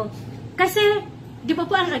isip ko. Kasi, di ba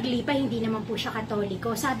po ang Aglipay, hindi naman po siya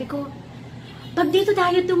Katoliko. Sabi ko, pag dito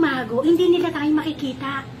tayo tumago, hindi nila tayo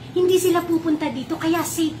makikita. Hindi sila pupunta dito, kaya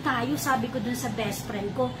safe tayo, sabi ko dun sa best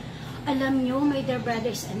friend ko. Alam nyo, my dear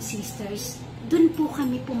brothers and sisters, dun po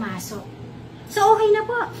kami pumasok. So okay na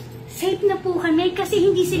po, safe na po kami kasi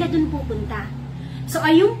hindi sila dun pupunta. So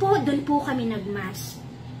ayun po, dun po kami nagmas.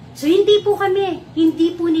 So hindi po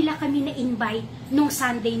nila kami na-invite nung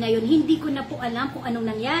Sunday na yun. Hindi ko na po alam kung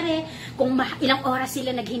anong nangyari, kung ilang oras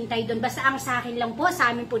sila naghintay doon. Basta ang sa akin lang po,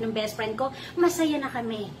 sa amin po ng best friend ko, masaya na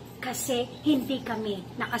kami. Kasi hindi kami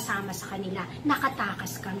nakasama sa kanila.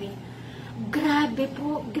 Nakatakas kami. Grabe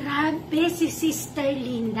si Sister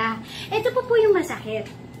Linda. Ito po yung masakit.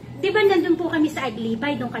 Diba nandun po kami sa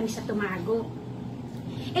Aglipay, doon kami sa Tumago.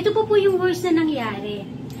 Ito po yung worst na nangyari.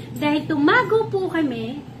 Dahil tumago po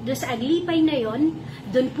kami, doon sa Aglipay na yon,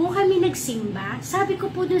 doon po kami nagsimba. Sabi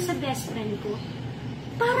ko po doon sa best friend ko,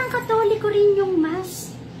 parang Katoliko rin yung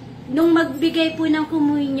Mass. Nung magbigay po ng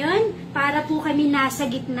komunyon, para po kami nasa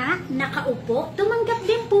gitna, nakaupo, tumanggap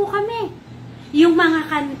din po kami. Yung mga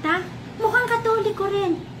kanta, mukhang Katoliko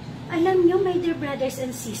rin. Alam nyo, my dear brothers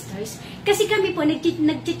and sisters, kasi kami po,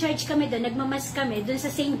 nag-church kami doon, nagmamas kami doon sa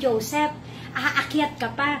St. Joseph. Aakyat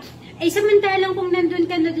ka pa. Eh, samantalang kung nandun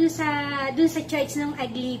ka na dun sa church ng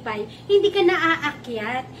Aglipay, hindi ka na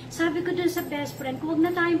aakyat. Sabi ko dun sa best friend ko, huwag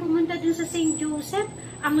na tayong pumunta dun sa St. Joseph.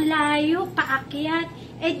 Ang layo, paakyat.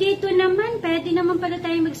 Eh, dito naman, pwede naman pala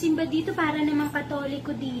tayo magsimba dito para naman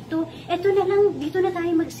Katoliko dito. Eto na lang, dito na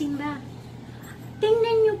tayo magsimba.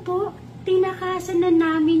 Tingnan nyo po, tinakasan na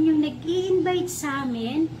namin yung nag-i-invite sa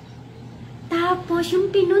amin. Tapos, yung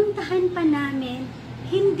pinuntahan pa namin,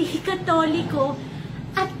 hindi Katoliko,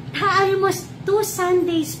 at almost 2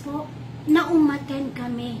 Sundays po na umaten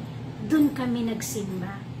kami. Doon kami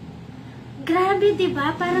nagsimba. Grabe, 'di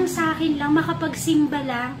ba? Parang sa akin lang makapagsimba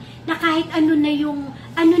lang na kahit ano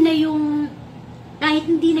na yung kahit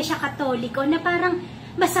hindi na siya Katoliko, na parang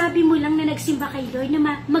masabi mo lang na nagsimba kay Lord,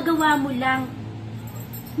 na magawa mo lang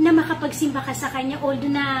na makapagsimba ka sa Kanya,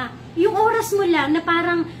 although na yung oras mo lang na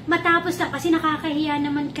parang matapos lang kasi nakakahiya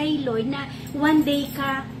naman kay Lord na one day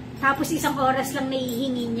ka tapos 1 oras lang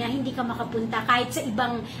naihingi niya, hindi ka makapunta kahit sa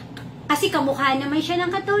ibang, kasi kamukha naman siya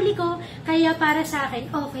ng Katoliko, kaya para sa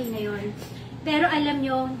akin, okay na yon. Pero alam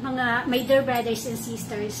nyo, mga my dear brothers and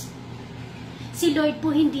sisters, si Lord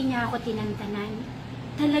po hindi niya ako tinantanan.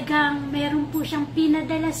 Talagang meron po siyang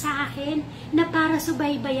pinadala sa akin na para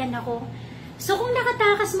subaybayan ako. So kung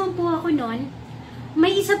nakatakas man po ako nun,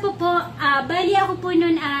 may isa po, bali ako po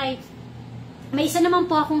nun ay, may isa naman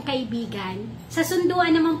po akong kaibigan. Sa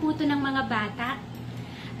sunduan naman po ito ng mga bata.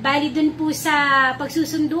 Bali dun po sa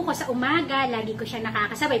pagsusundo ko sa umaga, lagi ko siya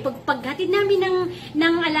nakakasabay. Paghatid namin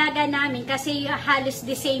ng alaga namin, kasi halos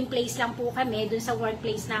the same place lang po kami, dun sa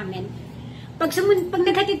workplace namin. Pag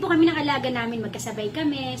naghatid po kami ng alaga namin, magkasabay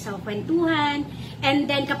kami sa kwentuhan. And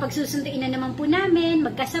then kapag susunduin na naman po namin,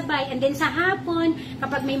 magkasabay. And then sa hapon,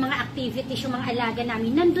 kapag may mga activities yung mga alaga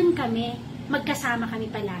namin, nandun kami, magkasama kami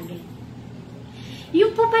palagi.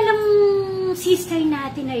 Yung po palang sister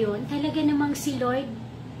natin na yun, talaga namang si Lord,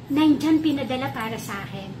 nandyan pinadala para sa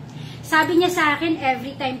akin. Sabi niya sa akin,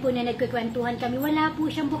 every time po na nagkukwentuhan kami, wala po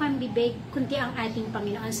siyang bukang bibig, kundi ang ating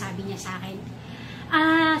Panginoon, sabi niya sa akin.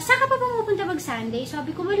 Saan ka pa pumupunta pag Sunday?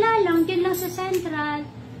 Sabi ko, wala lang, dyan lang sa Central,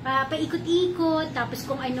 paikot-ikot, tapos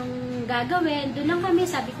kung anong gagawin, doon lang kami.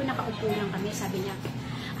 Sabi ko, nakaupo lang kami, sabi niya.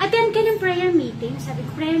 Attend ka ng prayer meeting. Sabi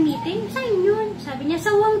ko, prayer meeting? Saan yun? Sabi niya, sa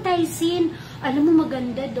Wang Taisin. Alam mo,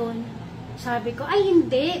 maganda doon. Sabi ko, ay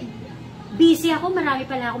hindi. Busy ako, marami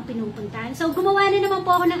pala akong pinupuntahan. So, gumawa na naman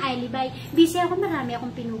po ako ng alibi. Busy ako, marami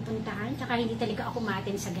akong pinupuntahan. Tsaka hindi talaga ako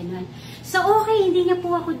maten sa ganun. So, okay, hindi niya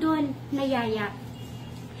po ako doon nayaya.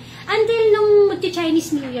 Until nung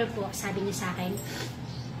Chinese New Year po, sabi niya sa akin,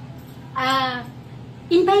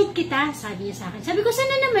 invite kita, sabi niya sa akin. Sabi ko,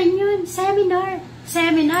 sana naman yun? Seminar.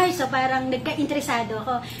 So, parang nagka-interesado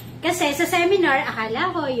ako. Kasi sa seminar,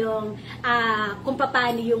 akala ko yung kung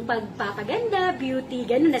paano yung pagpapaganda, beauty,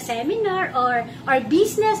 gano'n na seminar, or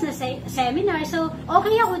business na seminar. So,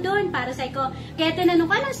 okay ako doon para sa ko. Kaya tinanong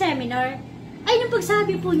ko, anong seminar? Ay, nung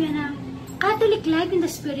pagsabi po niya na, Catholic Life in the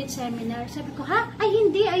Spirit Seminar. Sabi ko, ha? Ay,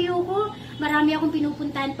 hindi, ayoko. Marami akong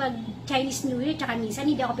pinupuntahan pag Chinese New Year, tsaka minsan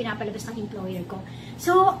hindi ako pinapalabas ng employer ko.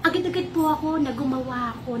 So, agad-agad po ako,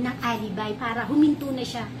 gumawa ako ng alibi para huminto na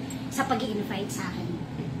siya sa pag-i-invite sa akin.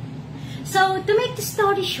 So, to make the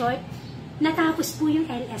story short, natapos po yung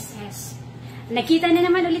LSS. Nakita na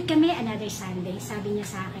naman ulit kami another Sunday. Sabi niya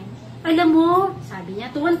sa akin, alam mo, sabi niya,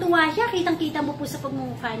 tuwan-tuwa siya, kitang-kita mo po sa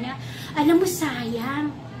pagmumukha niya, alam mo, sayang,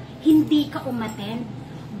 hindi ka umattend.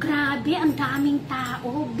 Grabe, ang daming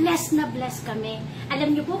tao, blessed na blessed kami.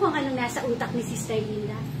 Alam niyo po kung anong nasa utak ni Sister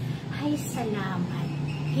Linda? Ay, salamat.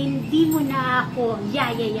 Hindi mo na ako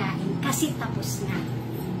yayayain kasi tapos na.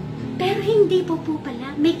 Pero hindi po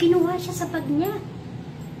pala. May kinuha siya sa bag niya.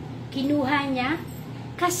 Kinuha niya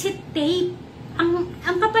kasi tape. Ang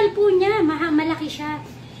kapal po niya, malaki siya.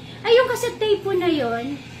 Ay, yung cassette tape po na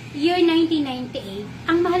yon, year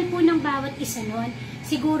 1998, ang mahal po ng bawat isa nun.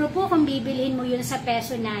 Siguro po kung bibilhin mo yun sa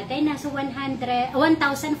peso natin, nasa 1,500.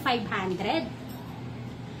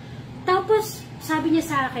 Tapos, sabi niya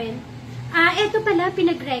sa akin, eto pala,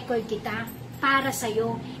 pinag-record kita para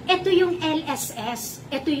sa'yo. Ito yung LSS.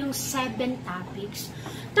 Ito yung 7 topics.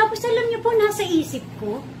 Tapos alam niyo po, nasa isip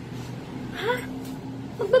ko, ha?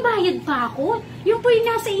 Magbabayad pa ako? Yung po yung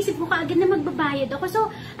nasa isip ko kaagad na magbabayad ako.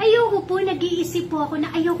 So, ayoko po, nag-iisip po ako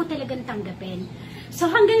na ayoko talagang tanggapin.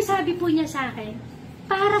 So, hanggang sabi po niya sa akin,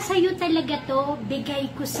 para sa'yo talaga to,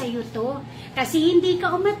 bigay ko sa'yo to. Kasi hindi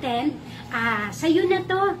ka umattend, sa'yo na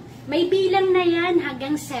to. May bilang na yan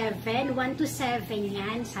hanggang 7, 1 to 7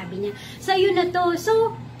 yan, sabi niya. So, yun na to.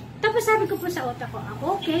 So, tapos sabi ko po sa utak ko,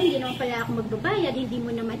 okay, hindi naman pala ako magbabayad, hindi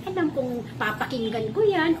mo naman alam kung papakinggan ko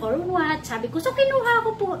yan or what. Sabi ko, so kinuha ko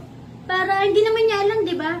po. Para hindi naman niya alam,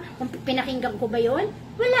 di ba? Kung pinakinggan ko ba yun?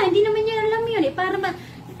 Wala, hindi naman niya alam yun eh.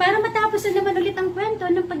 Para matapos na naman ulit ang kwento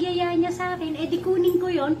ng pagyayaya niya sa akin, di kunin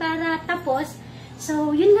ko yun para tapos.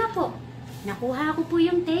 So, yun nga po. Nakuha ko po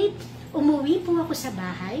yung tape. Umuwi po ako sa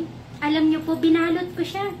bahay. Alam niyo po, binalot ko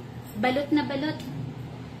siya. Balot na balot.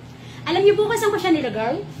 Alam niyo po kung saan ko siya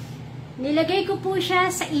nilagay? Nilagay ko po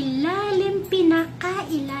siya sa ilalim,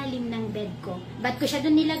 pinaka-ilalim ng bed ko. Ba't ko siya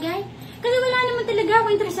doon nilagay? Kasi wala naman talaga ako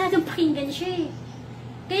interesadong pakinggan siya eh.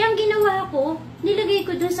 Kaya ang ginawa ko, nilagay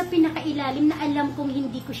ko doon sa pinaka-ilalim na alam kong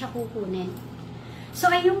hindi ko siya kukunin.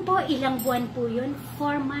 So ayun po, ilang buwan po yun,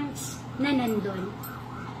 4 months na nandun.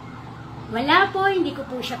 Wala po, hindi ko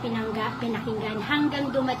po siya pinakinggan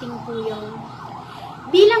hanggang dumating po yung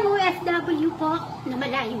bilang OFW po na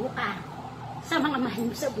malayo ka sa mga mahal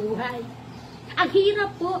mo sa buhay. Ang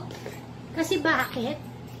hirap po. Kasi bakit?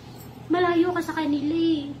 Malayo ka sa kanila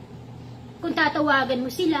eh. Kung tatawagan mo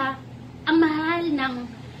sila, ang mahal ng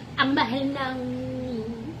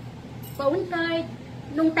phone card,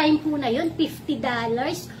 nung time po na yun, $50,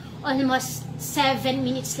 almost 7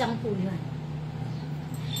 minutes lang po yun.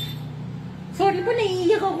 Sorry po,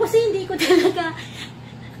 naiiyak ako kasi hindi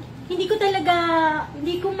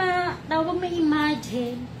ko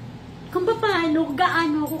ma-imagine kung paano,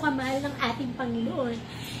 gaano ako kamahal ng ating Panginoon.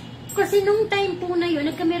 Kasi nung time po na yun,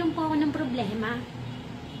 nagkameron po ako ng problema.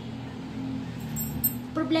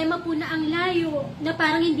 Problema po na ang layo, na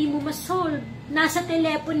parang hindi mo ma-solve. Nasa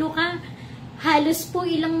telepono ka, halos po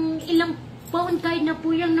ilang phone card na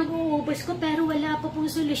po yung nag-uubos ko, pero wala pa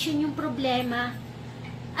pong solusyon yung problema.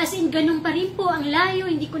 As in, ganun pa rin po ang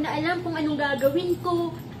layo, hindi ko na alam kung anong gagawin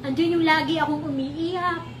ko. Andun yung lagi akong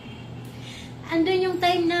umiiyak. Andun yung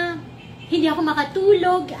time na hindi ako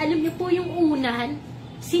makatulog. Alam niyo po yung unan,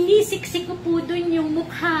 sinisiksik ko po dun yung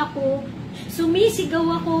mukha ko.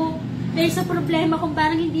 Sumisigaw ako dahil sa problema kung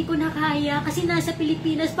parang hindi ko na kaya kasi nasa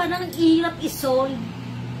Pilipinas parang ang hirap isolve.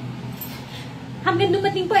 Hanggang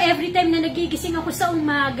dumating po, every time na nagigising ako sa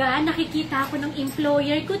umaga, nakikita ako ng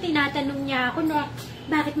employer ko, tinatanong niya ako na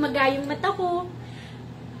bakit magayong mata ko.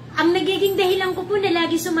 Ang nagiging dahilan ko po na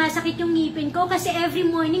lagi sumasakit yung ngipin ko kasi every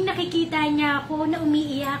morning nakikita niya ako na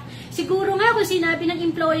umiiyak. Siguro nga kung sinabi ng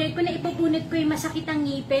employer ko na ipabunot ko yung masakit ang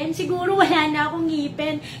ngipin, siguro wala na akong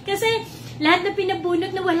ngipin. Kasi lahat na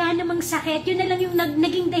pinabunot na wala namang sakit, yun na lang yung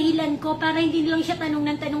naging dahilan ko para hindi lang siya tanong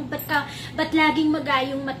ng tanong ba't laging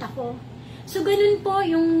magayong mata ko. So ganun po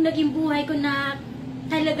yung naging buhay ko na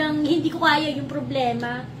talagang hindi ko kaya yung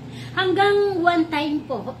problema. Hanggang one time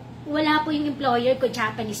po, wala po yung employer ko,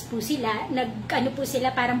 Japanese po sila, po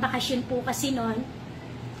sila, parang bakasyon po kasi noon.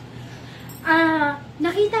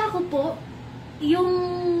 Nakita ko po yung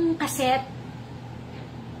cassette.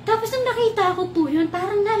 Tapos Tapos nung nakita ko po yun,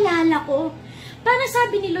 parang naalala ko. Parang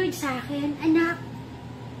sabi ni Lord sa akin, anak,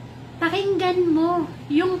 pakinggan mo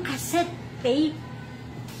yung cassette tape.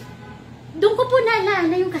 Doon ko po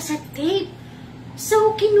naalala yung cassette tape.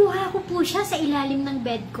 So, kinuha ko po siya sa ilalim ng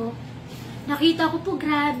bed ko. Nakita ko po,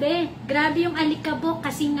 grabe. Grabe yung alikabok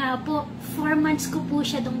kasi nga po, 4 months ko po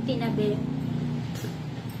siya doon tinabi.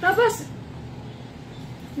 Tapos,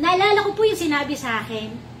 naalala ko po yung sinabi sa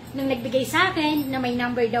akin, nung nagbigay sa akin, na may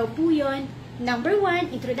number daw po yun. Number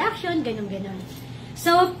 1, introduction, ganun-ganon.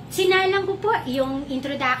 So, sinalang ko po yung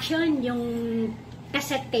introduction, yung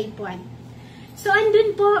cassette tape 1. So,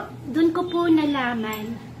 andun po, dun ko po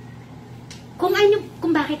nalaman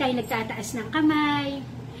kung bakit tayo nagtataas ng kamay,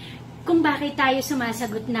 kung bakit tayo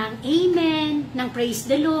sumasagot ng amen, ng praise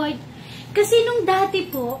the Lord. Kasi nung dati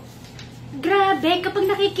po, grabe, kapag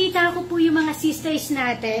nakikita ko po yung mga sisters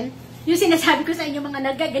natin, yung sinasabi ko sa inyo,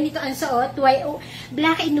 mga nagaganito ang suot,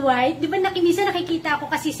 black and white, di ba minsan nakikita ko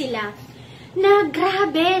kasi sila, na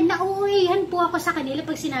grabe, nauuwihan po ako sa kanila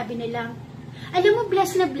pag sinabi nila, alam mo,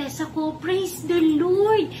 bless na bless ako, praise the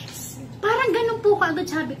Lord. Parang ganun po kaagad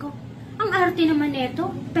sabi ko, ang arte naman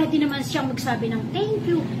ito, pwede naman siyang magsabi ng thank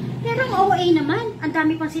you. Pero ang OA naman, ang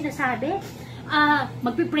dami pang sinasabi.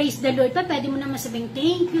 Magpipraise the Lord pa, pwede mo naman sabing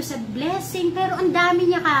thank you sa blessing. Pero ang dami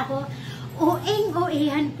niya kako,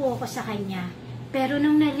 OA-han po ako sa kanya. Pero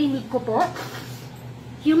nung narinig ko po,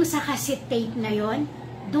 yung sa cassette tape na yon,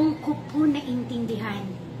 doon ko po naintindihan.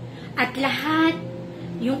 At lahat,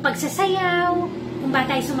 yung pagsasayaw, kung ba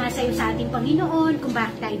tayo sumasayaw sa ating Panginoon, kung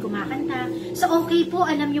bakit tayo kumakanta. So okay po,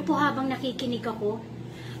 alam niyo po habang nakikinig ako,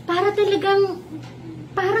 para talagang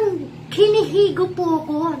parang hinihigo po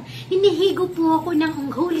ako ng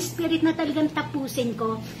Holy Spirit na talagang tapusin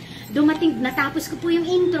ko. Natapos ko po yung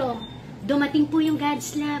intro, dumating po yung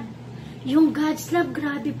God's Love. Yung God's Love,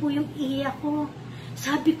 grabe po yung iyak ko.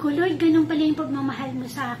 Sabi ko, Lord, ganun pala yung pagmamahal mo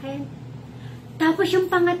sa akin. Tapos yung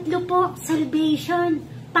pangatlo po, salvation.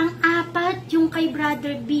 Pang-apat, yung kay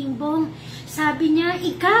Brother Bingbong. Sabi niya,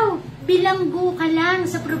 ikaw, bilanggo ka lang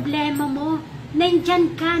sa problema mo.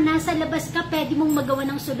 Nandyan ka, nasa labas ka, pwede mong magawa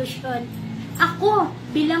ng solusyon. Ako,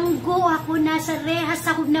 bilanggo ako, nasa rehas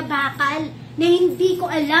ako na bakal, na hindi ko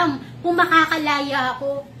alam kung makakalaya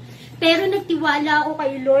ako. Pero nagtiwala ako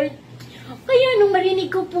kay Lord. Kaya nung marinig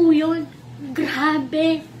ko po yun,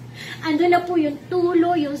 grabe. Ando na po yung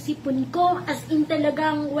tulo, yung sipon ko, as in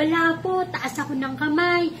talagang wala po, taas ako ng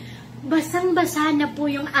kamay. Basang-basa na po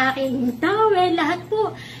yung aking towel, lahat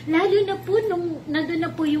po. Lalo na po nung nandun na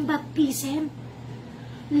po yung baptism.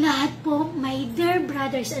 Lahat po, my dear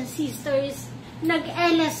brothers and sisters,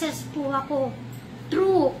 nag-LSS po ako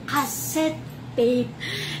through cassette tape.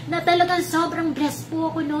 Na talagang sobrang blessed po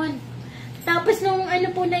ako noon. Tapos nung ano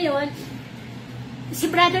po na yon, si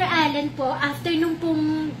Brother Allen po, after nung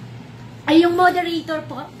pong, yung moderator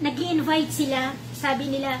po, nag-i-invite sila, sabi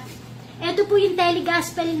nila, eto po yung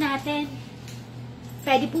telegospel natin.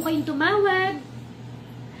 Pwede po kayong tumawag,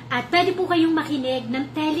 at pwede po kayong makinig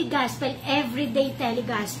ng telegospel, everyday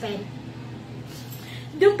telegospel.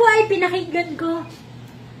 Doon po ay pinakinggan ko.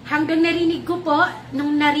 Hanggang narinig ko po,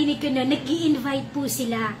 nung narinig ko na, nag-i-invite po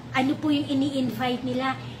sila. Ano po yung ini-invite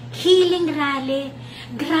nila? Healing rally.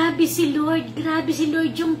 Grabe si Lord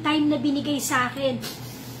yung time na binigay sa akin.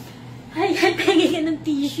 Ay, tingin ng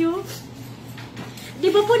tissue.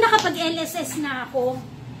 Di ba po nakapag-LSS na ako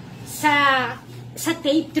sa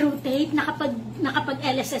tape, through tape,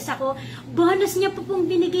 nakapag-LSS ako. Bonus niya po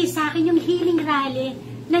pong binigay sa akin yung healing rally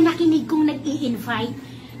na nakinig kong nag-i-invite.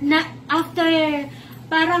 Na after,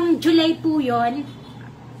 parang July po yun,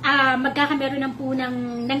 magkakameron ng po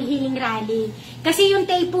ng healing rally. Kasi yung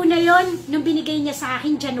tape po na yon, nung binigay niya sa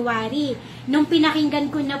akin January, nung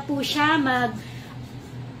pinakinggan ko na po siya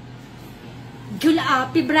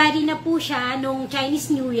February na po siya nung Chinese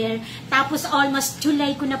New Year, tapos almost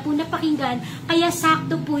July ko na po napakinggan, kaya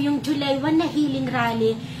sakto po yung July 1 na healing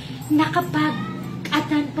rally,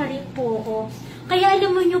 nakapag-attend pa rin po ako. Kaya alam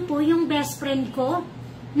mo nyo po, yung best friend ko,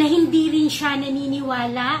 na hindi rin siya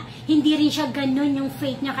naniniwala, hindi rin siya ganun yung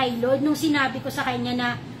faith niya kay Lord. Nung sinabi ko sa kanya na,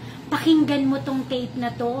 pakinggan mo tong tape na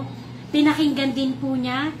to, pinakinggan din po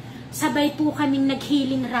niya, sabay po kaming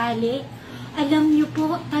nag-healing rally. Alam niyo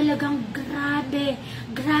po, talagang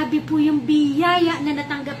grabe po yung biyaya na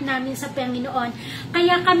natanggap namin sa Panginoon.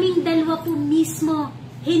 Kaya kaming dalawa po mismo,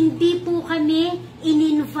 hindi po kami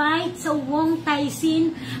in-invite sa Wong Tai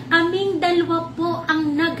Sin. Kaming dalawa po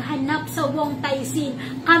ang naghanap sa Wong Tai Sin.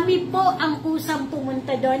 Kami po ang kusang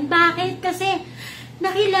pumunta doon. Bakit? Kasi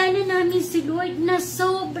nakilala namin si Lord na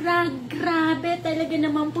sobra grabe talaga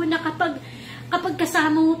naman po na kapag kapag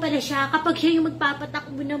kasama mo pala siya, kapag siya yung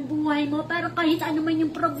magpapatakbo ng buhay mo, parang kahit ano man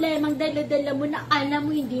yung problemang dala-dala mo na alam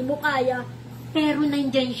mo hindi mo kaya, pero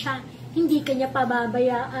nandyan siya, hindi ka niya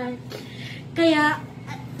pababayaan. Kaya,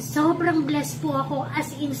 sobrang blessed po ako,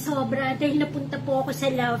 as in sobra, dahil napunta po ako sa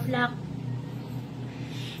Love Lock.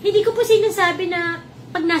 Hindi ko po sinasabi na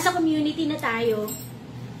pag nasa community na tayo,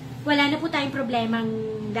 wala na po tayong problemang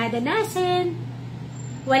dadanasin,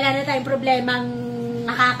 wala na tayong problemang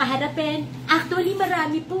nakakaharapin. Actually,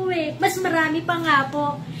 marami po eh. Mas marami pa nga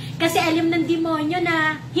po. Kasi alam ng demonyo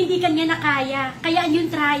na hindi kanya nakaya. Kaya yung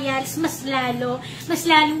trials, mas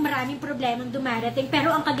lalong maraming problemang dumarating.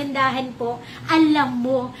 Pero ang kagandahan po, alam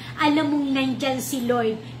mong nandyan si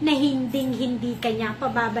Lord na hindi kanya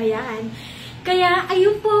pababayaan. Kaya,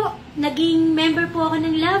 ayun po, naging member po ako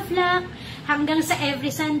ng Love Lock. Hanggang sa every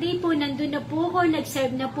Sunday po, nandun na po ako,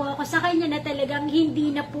 nag-serve na po ako sa kanya na talagang hindi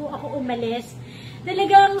na po ako umalis.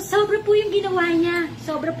 Talagang sobra po yung ginawa niya.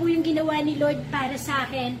 Sobra po yung ginawa ni Lord para sa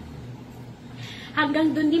akin.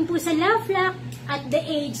 Hanggang dun din po sa Love Lock, at the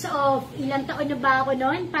age of, ilang taon na ba ako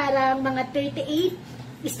noon? Parang mga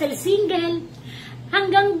 38, still single.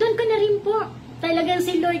 Hanggang dun ko na rin po. Talagang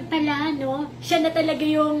si Lord pala, no? Siya na talaga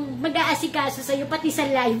yung mag-aasikaso sa'yo, pati sa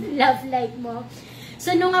love life mo.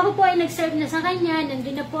 So, nung ako po ay nag-serve na sa kanya,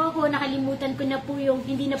 nandun na po ako, nakalimutan ko na po yung,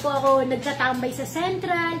 hindi na po ako nagtatambay sa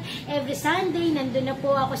Central. Every Sunday, nandun na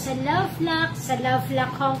po ako sa Love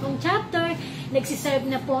Lock Hong Kong chapter. Nagsiserve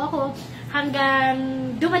na po ako hanggang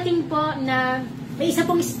dumating po na may isa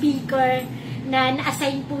pong speaker na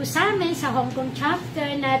na-assign po sa amin sa Hong Kong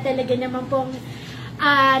chapter na talaga naman pong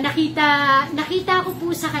nakita ko po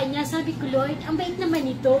sa kanya, sabi ko, Lord, ang bait naman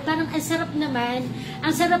ito, parang ang sarap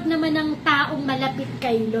naman ng taong malapit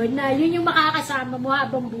kay Lord, na yun yung makakasama mo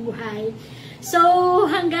habang buhay. So,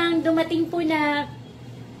 hanggang dumating po na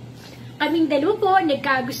kaming dalawa po,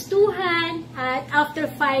 nagkagustuhan, at after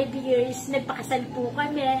 5 years, nagpakasal po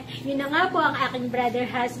kami. Yun na nga po ang aking brother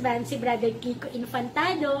husband, si Brother Kiko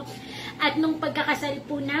Infantado. At nung pagkakasal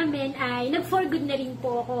po namin ay nag-for good na rin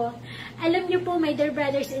po ako. Alam niyo po, my dear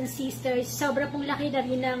brothers and sisters, sobra pong laki na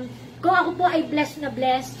rin ng, kung ako po ay blessed na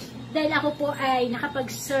blessed, dahil ako po ay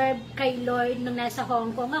nakapag-serve kay Lord nung nasa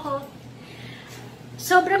Hong Kong ako.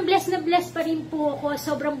 Sobrang blessed na blessed pa rin po ako.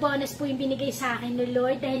 Sobrang bonus po yung binigay sa akin ni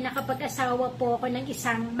Lord dahil nakapag-asawa po ako ng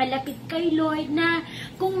isang malapit kay Lord na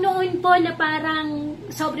kung noon po na parang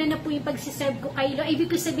sobra na po yung pagsiserve ko kay Lord. Ibig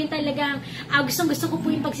ko sabihin talagang gusto ko po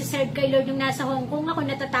yung pagsiserve kay Lord yung nasa Hong Kong ako.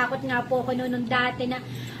 Natatakot nga po ako noon dati na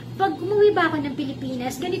pag umuwi ba ako ng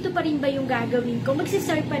Pilipinas, ganito pa rin ba yung gagawin ko?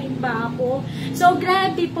 Magsiserve pa rin ba ako? So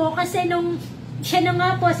grabe po kasi nung siya na nga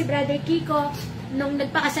po si Brother Kiko, nung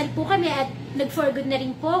nagpakasal po kami at nag-for good na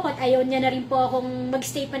rin po ako at ayaw niya na rin po akong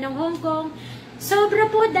magstay pa ng Hong Kong.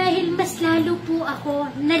 Sobra po dahil mas lalo po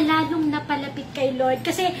ako na lalong napalapit kay Lord.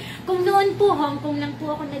 Kasi kung noon po Hong Kong lang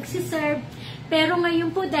po ako nagsiserve, pero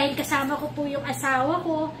ngayon po dahil kasama ko po yung asawa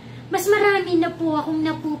ko, mas marami na po akong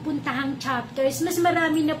napupuntahang chapters, mas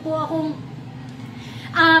marami na po akong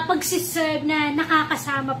pagsiserve na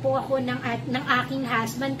nakakasama po ako ng aking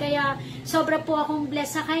husband. Kaya sobra po akong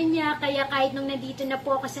blessed sa kanya. Kaya kahit nung nandito na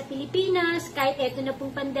po ako sa Pilipinas, kahit eto na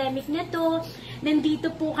pong pandemic na to,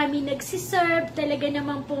 nandito po kami nagsiserve. Talaga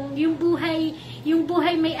naman pong yung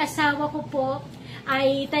buhay may asawa ko po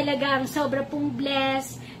ay talagang sobra pong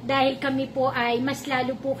blessed dahil kami po ay mas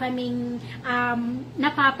lalo po kaming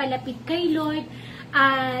napapalapit kay Lord.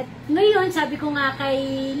 At ngayon, sabi ko nga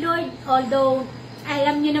kay Lord, although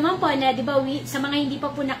alam niyo naman po na, di ba, sa mga hindi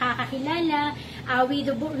pa po nakakakilala,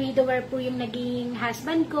 widower po yung naging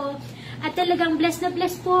husband ko. At talagang blessed na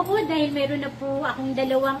blessed po ako dahil meron na po akong 2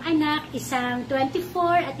 anak, isang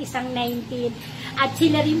 24 at isang 19. At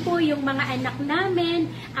sila rin po yung mga anak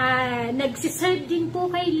namin, nagsiserve din po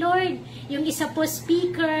kay Lord. Yung isa po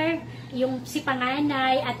speaker, yung si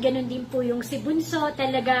panganay, at ganun din po yung si bunso,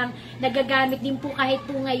 talagang nagagamit din po kahit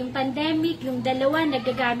po ngayong pandemic, yung dalawa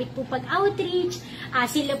nagagamit po pag outreach,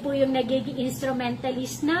 sila po yung nagiging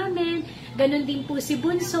instrumentalist namin, ganun din po si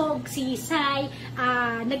bunso, si Sai,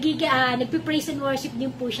 nagpipraise and worship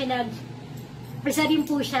din po siya, isa din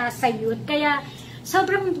po siya sa youth. Kaya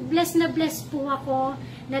sobrang blessed na blessed po ako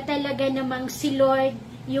na talaga namang si Lord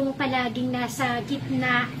yung palaging nasa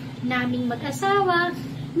gitna naming mag-asawa.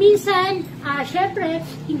 Minsan, syempre,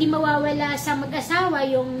 hindi mawawala sa mag-asawa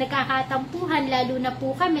yung nagkakatampuhan, lalo na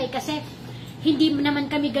po kami kasi hindi naman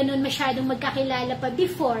kami ganun masyadong magkakilala pa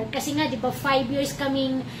before. Kasi nga, di ba, 5 years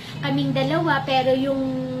kaming dalawa, pero yung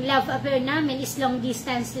love affair namin is long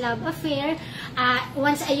distance love affair.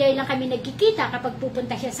 Once a year lang kami nagkikita kapag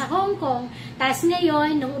pupunta siya sa Hong Kong. Tapos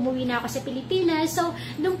ngayon, nung umuwi na ako sa Pilipinas, so,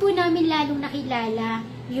 doon po namin lalong nakilala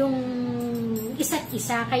yung isa't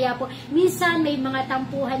isa. Kaya po, minsan may mga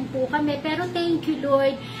tampuhan po kami, pero thank you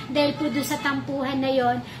Lord, dahil po dun sa tampuhan na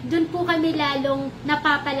yon, dun po kami lalong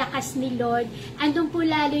napapalakas ni Lord, andun po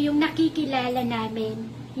lalo yung nakikilala namin,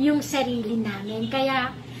 yung sarili namin.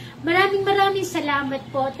 Kaya maraming salamat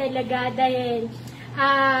po talaga dahil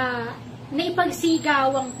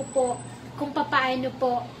naipagsigawan ko po kung papaano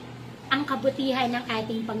po ang kabutihan ng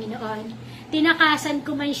ating Panginoon. Tinakasan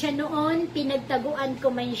ko man siya noon, pinagtaguan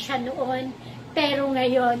ko man siya noon, pero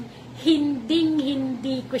ngayon,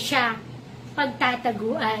 hindi ko siya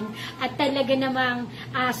pagtataguan. At talaga namang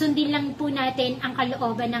sundin lang po natin ang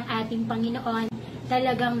kalooban ng ating Panginoon.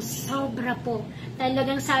 Talagang sobra po.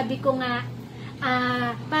 Talagang sabi ko nga,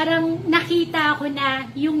 parang nakita ko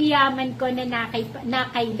na yung yaman ko na kay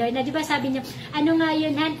Lord. Na, diba sabi niya, ano nga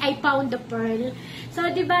yun, Han? I found the pearl. So,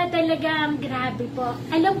 diba talagang grabe po.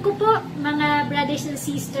 Alam ko po, mga brothers and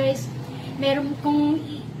sisters, meron kung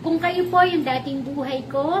kayo po yung dating buhay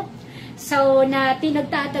ko, so, na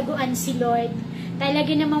pinagtataguan si Lord,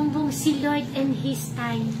 talaga naman pong si Lord and His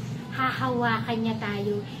time, hahawakan niya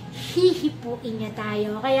tayo, hihipuin niya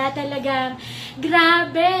tayo. Kaya talagang,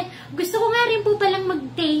 grabe. Gusto ko nga rin po palang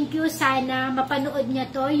mag-thank you. Sana mapanood niya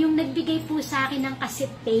to. Yung nagbigay po sa akin ng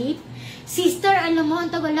cassette tape. Sister, alam mo, ang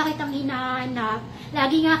tagal na kitang hinahanap.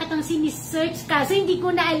 Lagi nga kitang sinisearch kasi hindi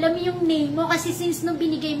ko na alam yung name mo. Kasi since nung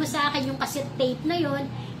binigay mo sa akin yung cassette tape na yon,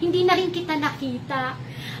 hindi na rin kita nakita.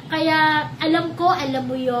 Kaya alam ko, alam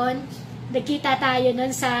mo yon. Nagkita tayo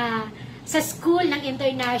nun sa school ng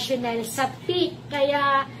international, sa PIC.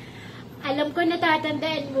 Kaya alam ko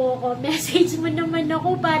natatandaan mo ko. Message mo naman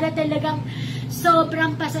ako para talagang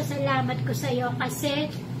sobrang pasasalamat ko sa'yo kasi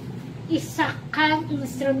isa kang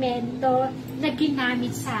instrumento na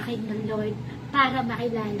ginamit sa akin ng Lord para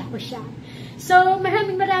makilala ko siya. So,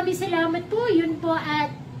 maraming salamat po. Yun po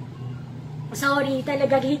at sorry,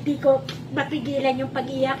 talagang hindi ko mapigilan yung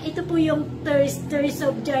pag-iyak. Ito po yung thirst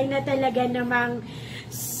of joy na talaga namang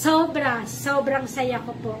sobrang saya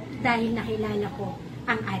ko po dahil nakilala ko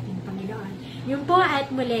ang ating Panginoon. Yun po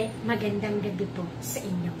at muli, magandang gabi po sa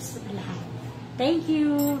inyo sa lahat. Thank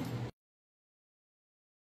you!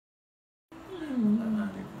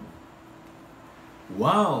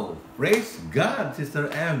 Wow! Praise God, Sister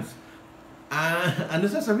Ems! Ano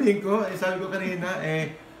sasabihin ko? Sabi ko kanina,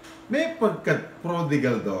 may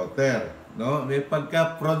pagka-prodigal daughter. No? May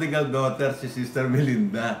pagka-prodigal daughter si Sister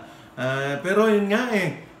Melinda. Pero yun nga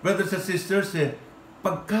brothers and sisters,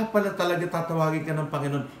 pagka pala talaga tatawagin ka ng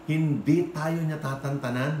Panginoon, hindi tayo niya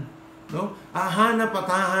tatantanan. No? Hahanap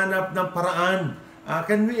ng paraan.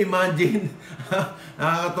 Can we imagine?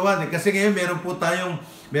 Nakakatawa. Kasi ngayon meron po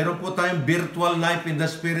tayong virtual Life in the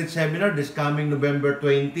Spirit seminar this coming November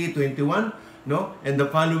 2021, no? And the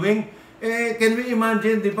following, can we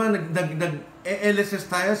imagine, di ba, LSS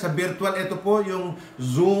tayo sa virtual. Ito po yung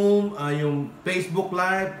Zoom, yung Facebook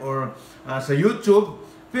Live, or sa YouTube.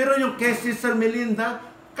 Pero yung kay Sister Melinda,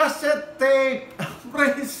 cassette tape.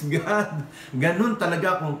 Praise God. Ganun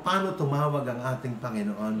talaga kung paano tumawag ang ating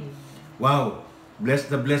Panginoon. Wow.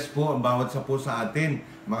 Blessed na blessed po ang bawat sa po sa atin.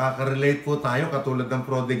 Makaka-relate po tayo katulad ng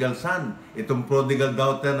prodigal son. Itong prodigal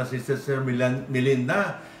daughter na si Sister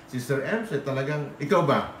Melinda. Sister Ems, talagang, ikaw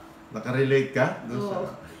ba? Nakarelate ka?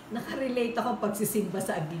 Nakarelate ako pagsisimba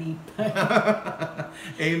sa aglipa.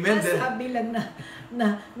 Amen. Sabi lang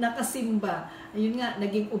na nakasimba. Yun nga,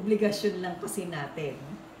 naging obligasyon lang kasi natin.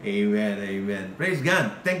 Amen. Praise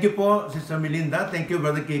God. Thank you po, Sister Melinda. Thank you,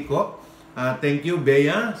 Brother Kiko. Thank you,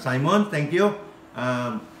 Bea, Simon. Thank you.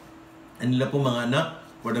 Nila po mga anak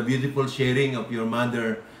for the beautiful sharing of your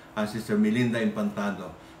mother, Sister Melinda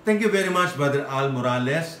Infantado. Thank you very much, Brother Al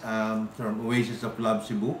Morales from Oasis of Love,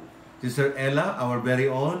 Cebu. Sister Ella, our very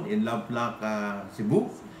own in Love Plaque,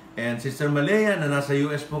 Cebu. And Sister Malaya na nasa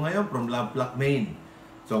US po ngayon from Love Plaque, Maine.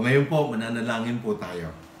 So ngayon po, mananalangin po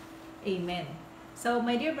tayo. Amen. So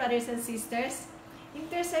my dear brothers and sisters,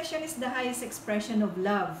 intercession is the highest expression of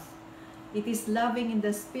love. It is loving in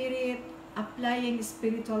the spirit, applying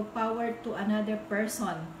spiritual power to another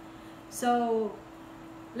person. So,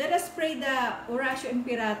 let us pray the Oratio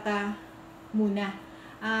Imperata muna.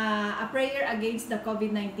 A prayer against the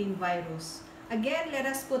COVID-19 virus. Again, let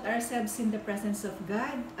us put ourselves in the presence of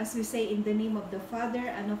God as we say in the name of the Father,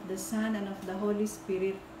 and of the Son, and of the Holy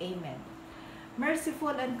Spirit. Amen.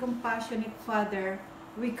 Merciful and compassionate Father,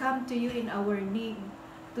 we come to you in our need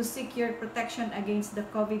to seek your protection against the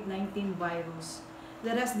COVID-19 virus.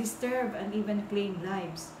 Let us disturb and even claim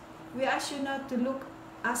lives. We ask you not to look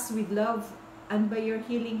us with love, and by your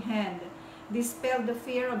healing hand, dispel the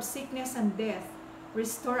fear of sickness and death,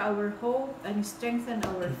 restore our hope, and strengthen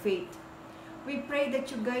our faith. We pray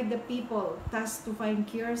that you guide the people tasked to find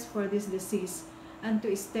cures for this disease and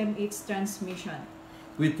to stem its transmission.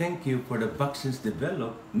 We thank you for the vaccines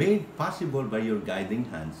developed, made possible by your guiding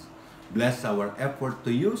hands. Bless our effort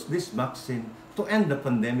to use this vaccine to end the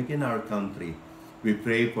pandemic in our country. We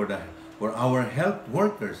pray for our health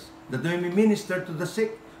workers that they may minister to the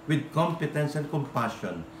sick with competence and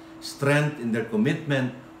compassion, strength in their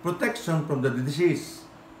commitment, protection from the disease.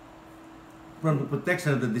 From the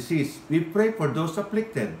protection of the disease, we pray for those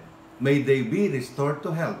afflicted. May they be restored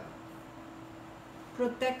to health.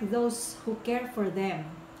 Protect those who care for them.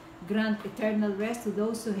 Grant eternal rest to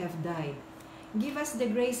those who have died. Give us the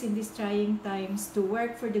grace in these trying times to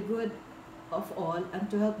work for the good of all and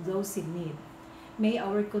to help those in need. May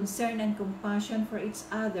our concern and compassion for each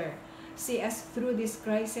other see us through this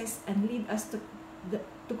crisis and lead us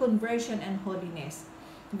to conversion and holiness.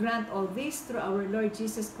 Grant all this through our Lord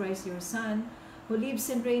Jesus Christ, your Son, who lives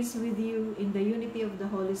and reigns with you in the unity of the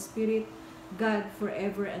Holy Spirit, God,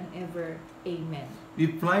 forever and ever. Amen. We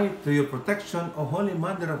fly to your protection, O Holy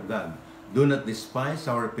Mother of God. Do not despise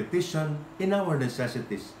our petition in our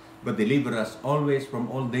necessities, but deliver us always from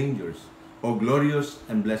all dangers. O glorious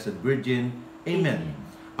and blessed Virgin. Amen.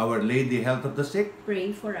 Our Lady, health of the sick,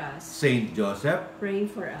 pray for us. Saint Joseph, pray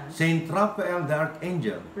for us. Saint Raphael the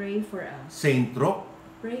Archangel, pray for us. Saint Roque,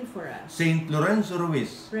 pray for us. Saint Lorenzo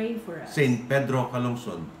Ruiz, pray for us. Saint Pedro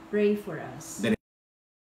Calungsod, pray for us.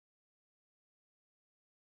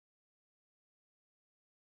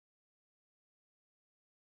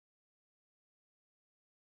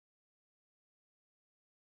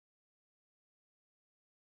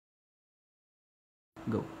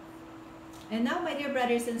 Go. And now, my dear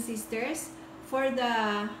brothers and sisters, for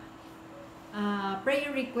the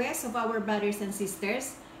prayer requests of our brothers and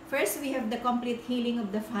sisters, first we have the complete healing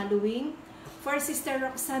of the following. For Sister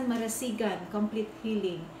Roxanne Marasigan, complete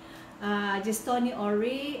healing. Gestoni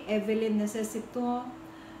Ori, Evelyn Necesito,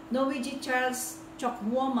 Noiji Charles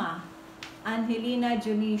Chokwoma, Angelina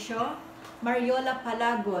Junicio, Mariola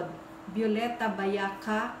Palagod, Violeta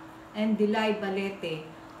Bayaka, and Dilay Balete.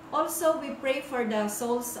 Also, we pray for the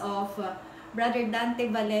souls of Brother Dante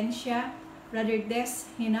Valencia, Brother Des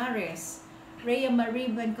Hinares, Rhea Marie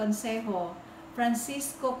Consejo,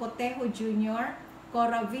 Francisco Cotejo Jr.,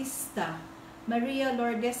 Cora Vista, Maria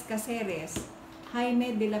Lourdes Caceres,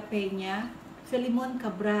 Jaime de la Peña, Filimon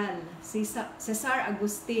Cabral, Cesar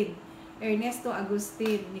Agustin, Ernesto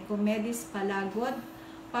Agustin, Nicomedes Palagod,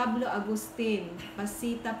 Pablo Agustin,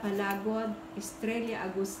 Pasita Palagod, Estrella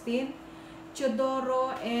Agustin,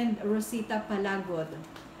 Chodoro and Rosita Palagod.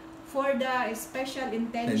 For the special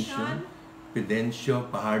intention, Fidencio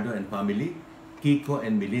Pajardo and family, Kiko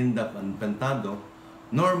and Melinda Infantado,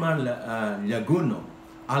 Norma Laguno,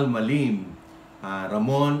 Alma Lim,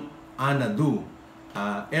 Ramon Anadu,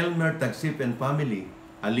 Elmer Tagsip and family,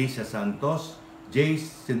 Alicia Santos, Jace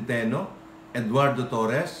Centeno, Eduardo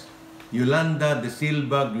Torres, Yolanda de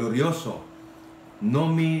Silva Glorioso,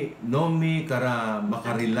 Nomi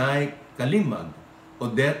Makarilay Kalimag,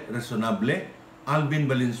 Odette Resonable, Alvin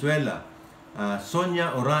Valenzuela,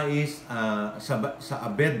 Sonia Orais sa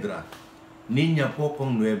Abedra, Niña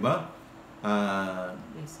Pocong Nueva,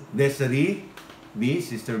 Desiree B,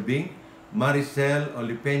 Sister Bing, Maricel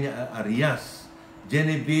Olipeña Arias,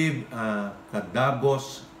 Genevieve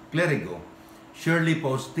Cadabos Clerigo, Shirley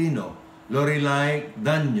Faustino, Lorelai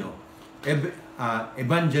Danyo,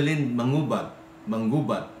 Evangeline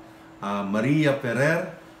Manggubat, Maria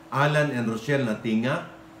Ferrer, Alan and Rochelle Natinga,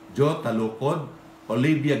 Jo Talukod,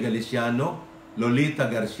 Olivia Galiciano, Lolita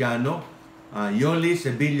Garciano, Yoli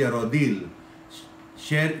Sevilla Rodil,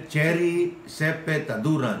 Cherry Sepe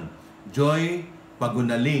Taduran, Joy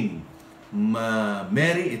Pagunaling,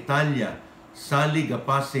 Mary Italia, Sally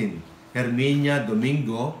Gapasin, Herminia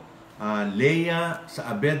Domingo, Leia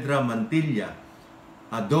Saavedra Mantilla,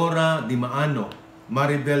 Adora Dimaano,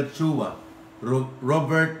 Maribel Chua,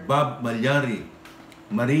 Robert Bob Malyari,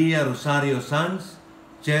 Maria Rosario Sanz,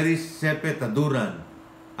 Cherry Sepe Taduran,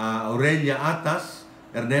 Aurelia Atas,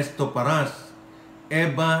 Ernesto Paras,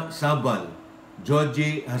 Eva Sabal,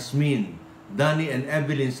 Joji Hasmin, Danny and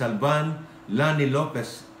Evelyn Salvan, Lani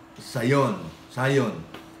Lopez Sayon,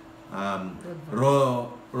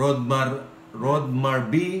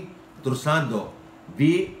 Rodmar B. Trusado,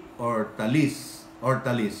 V. Ortalis,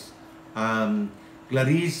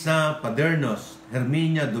 Clarissa Padernos,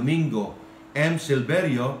 Herminia Domingo, M.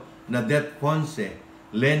 Silverio, Nadet Ponce,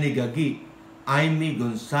 Lenny Gagi, Aimee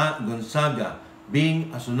Gonzaga,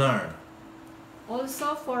 Bing Asunar.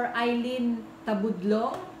 Also for Eileen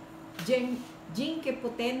Tabudlong, Jinke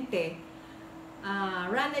Potente,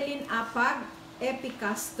 Ranelin Apag, Epi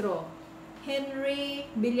Castro, Henry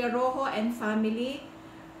Villarojo and family,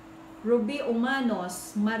 Ruby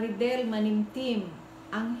Umanos, Maridel Manimtim,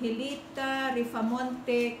 Angelita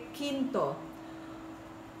Rifamonte Quinto,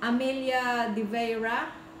 Amelia De Vera,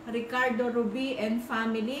 Ricardo Ruby and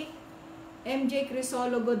family, MJ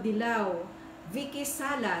Crisologo Dilao, Vicky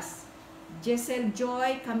Salas, Jesel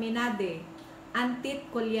Joy Caminade, Antit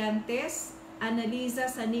Colliantes, Annalisa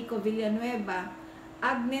Sanico Villanueva,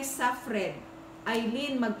 Agnes Safred,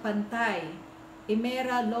 Aileen Magpantay,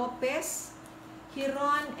 Imera Lopez,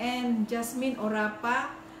 Hiron and Jasmine Orapa,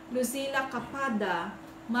 Lucila Capada,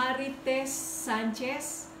 Marites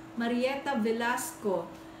Sanchez, Marieta Velasco,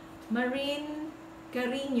 Marine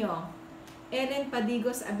Carino, Ellen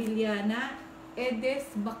Padigos Abiliana,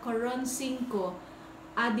 Edith Bacaron Cinco,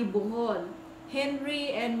 Adi Bohol,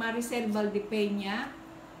 Henry and Maricel Valdepeña,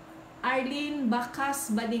 Arlene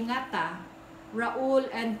Bacas Balingata, Raul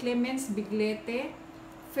and Clemens Biglete,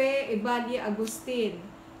 Fe Ibali Agustin,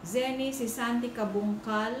 Zenny Sisanti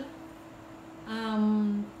Cabungkal,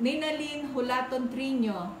 Ninalyn Hulaton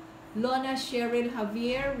Trino, Lona Cheryl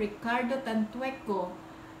Javier, Ricardo Tantueco,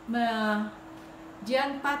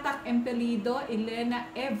 Gian Patak Empelido, Elena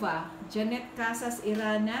Eva, Janet Casas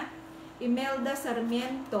Irana, Imelda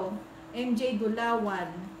Sarmiento, MJ Dulawan,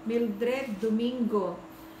 Mildred Domingo,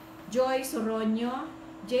 Joy Soronio,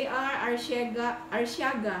 JR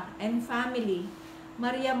Arsiaga and family,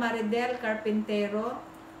 Maria Maridel Carpintero,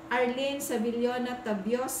 Arlene Savillona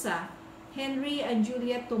Tabiosa, Henry and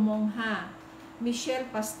Juliet Tumongha, Michelle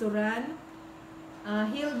Pastoran,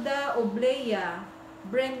 Hilda Oblea,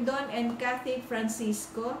 Brendon and Kathy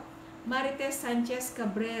Francisco, Marites Sanchez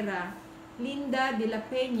Cabrera, Linda de la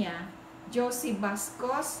Peña, Josie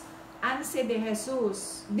Bascos, Anse de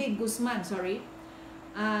Jesus, de Guzman,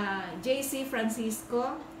 JC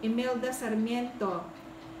Francisco, Imelda Sarmiento,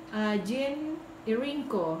 Jean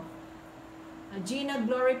Irinco, Gina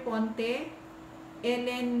Glory Ponte,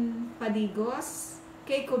 Ellen Padigos,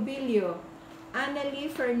 Kay Cobillo, Annalie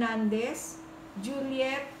Fernandez,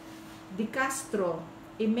 Juliet Di Castro,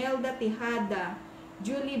 Imelda Tejada,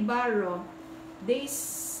 Julie Barro,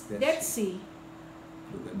 Detsy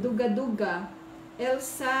Dugaduga,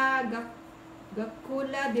 Elsa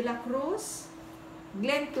Gacula de la Cruz,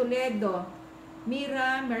 Glenn Toledo,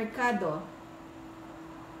 Mira Mercado,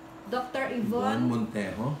 Dr. Yvonne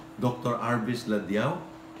Montejo, Dr. Arvis Ladiao,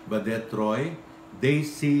 Badet Roy,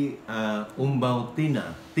 Daisy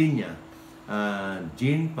Tinya,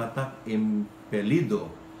 Jean Patak Impelido,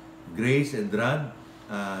 Grace Edrad,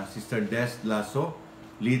 Sister Des Lasso,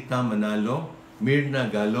 Lita Manalo, Mirna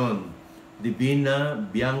Galon, Divina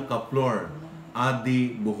Bianca Flor,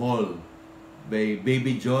 Adi Buhol,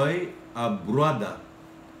 Baby Joy Abruada,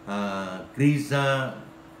 Krisa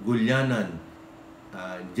Gulyanan,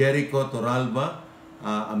 Jericho Toralba,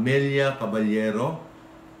 Amelia Caballero,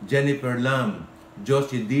 Jennifer Lam,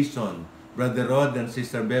 Josie Dison, Brother Rod and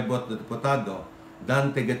Sister Bebot Deputado,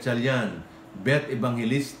 Dante Gatchalian, Beth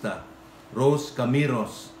Evangelista, Rose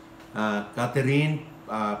Camiros, Catherine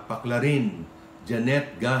Paclarin,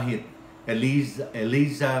 Janet Gahit,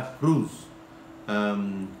 Eliza Cruz,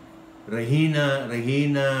 Regina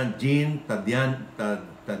Jean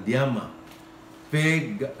Tadyama,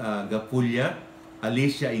 Fe Gapulya,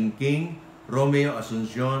 Alicia Inking, Romeo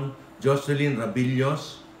Asuncion, Jocelyn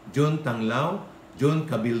Rabillos, Jun Tanglao, Jun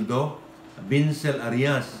Cabildo, Vincel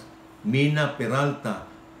Arias, Mina Peralta,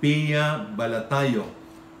 Pia Balatayo,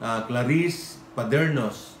 Clarice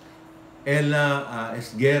Padernos, Ella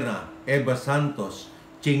Esguera, Eva Santos,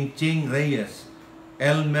 Ching Ching Reyes,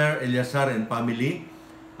 Elmer Eliazar and family,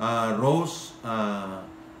 Rose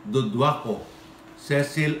Dudwaco,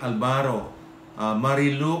 Cecil Albaro,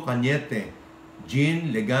 Marilu Cañete,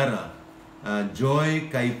 Jean Legara, Joy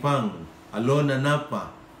Caipang, Alona Napa,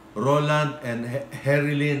 Roland and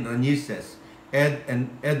Herilyn Ranices,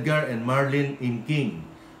 Edgar and Marlene Inking,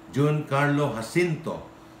 June Carlo Jacinto,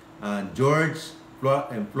 George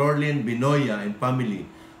and Florlyn Binoya and family,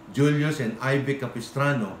 Julius and Ivy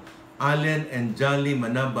Capistrano, Allen and Jolly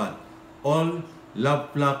Manabat, all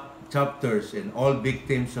Love Flock chapters and all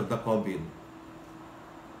victims of the COVID.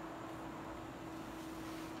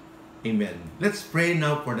 Amen. Let's pray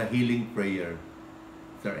now for the healing prayer.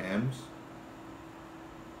 Sir Ems.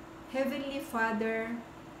 Heavenly Father,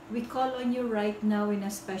 we call on you right now in a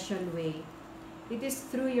special way. It is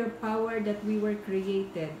through your power that we were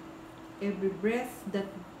created. Every breath that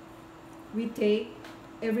we take,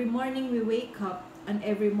 every morning we wake up, and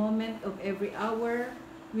every moment of every hour,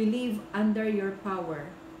 we live under your power.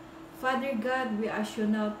 Father God, we ask you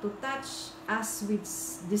now to touch us with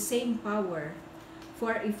the same power.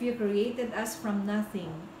 For if you created us from nothing,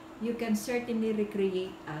 you can certainly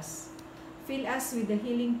recreate us. Fill us with the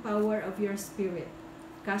healing power of your Spirit.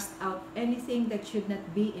 Cast out anything that should not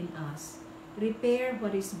be in us. Repair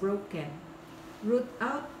what is broken. Root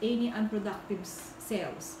out any unproductive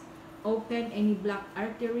cells. Open any blocked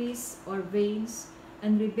arteries or veins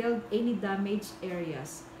and rebuild any damaged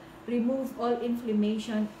areas. Remove all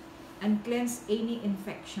inflammation and cleanse any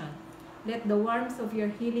infection. Let the warmth of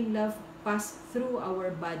your healing love pass through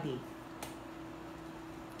our body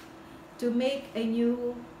to make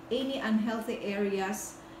anew any unhealthy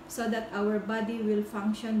areas so that our body will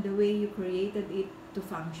function the way you created it to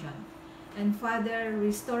function. And Father,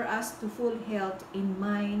 restore us to full health in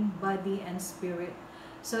mind, body, and spirit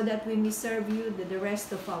so that we may serve you the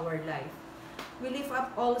rest of our life. We lift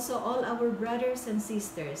up also all our brothers and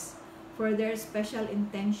sisters for their special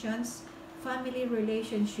intentions, family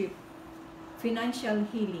relationship, financial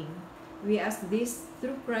healing. We ask this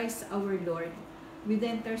through Christ our Lord, with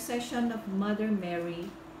the intercession of Mother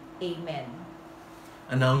Mary. Amen.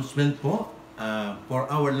 Announcement po, for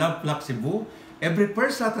our Love Flock Cebu, every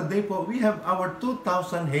first Saturday po, we have our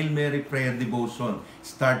 2,000 Hail Mary Prayer Devotion.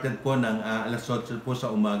 Started po ng alas 8 po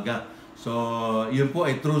sa umaga. So, yun po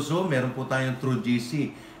ay through Zoom, meron po tayong through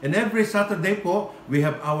GC. And every Saturday po, we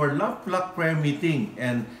have our Love Flock Prayer Meeting.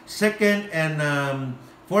 And second and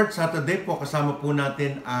fourth Saturday po, kasama po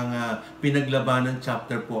natin ang Pinaglabanan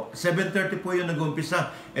chapter po. 7:30 po yung nag-umpisa.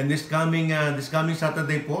 And this coming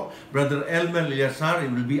Saturday po, Brother Elmer Eliasar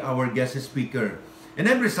will be our guest speaker. And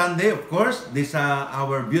every Sunday, of course, this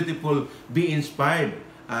our beautiful Be Inspired,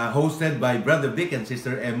 hosted by Brother Vic and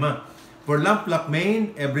Sister Emma. For Love Flock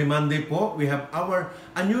Main, every Monday po, we have our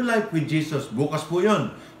A New Life with Jesus. Bukas po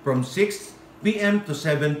yun, from 6 p.m. to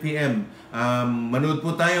 7 p.m. Manood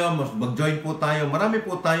po tayo, mag-join po tayo. Marami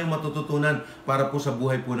po tayong matututunan para po sa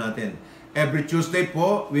buhay po natin. Every Tuesday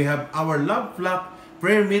po, we have our Love Flock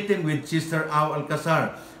prayer meeting with Sister Au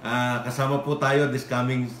Alcazar. Kasama po tayo this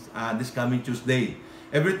coming Tuesday.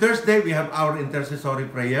 Every Thursday, we have our intercessory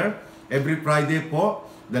prayer. Every Friday po,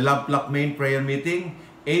 the Love Flock Main prayer meeting.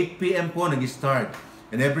 8 p.m. po nag-start.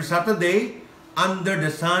 And every Saturday, Under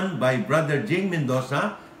the Sun by Brother Jing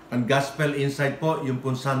Mendoza, ang Gospel Insight po, yung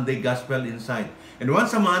pong Sunday Gospel Insight. And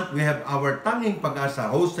once a month, we have our Tanging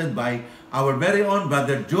Pag-asa, hosted by our very own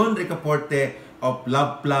Brother John Ricaporte of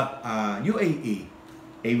Love Flock UAE.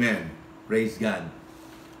 Amen. Praise God.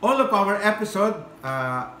 All of our episode,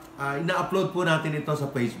 ina-upload po natin ito sa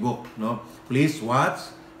Facebook. No? Please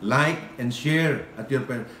watch, like, and share at your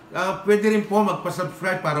pwede rin po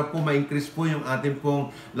magpa-subscribe para po ma-increase po yung ating pong,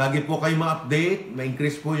 lagi po kayo ma-update,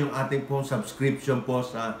 ma-increase po yung ating pong subscription po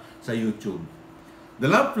sa YouTube. The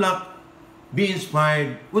Love Flock, Be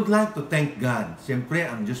Inspired, would like to thank God. Siyempre,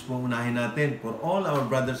 ang Diyos po unahin natin for all our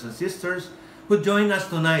brothers and sisters who join us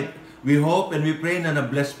tonight. We hope and we pray na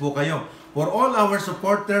na-bless po kayo. For all our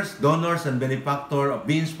supporters, donors, and benefactor of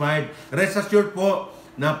Be Inspired, rest assured po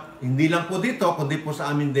na hindi lang po dito, kundi po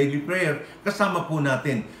sa aming daily prayer, kasama po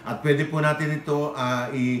natin. At pwede po natin ito,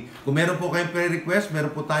 kung meron po kayong prayer request,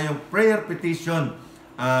 meron po tayong prayer petition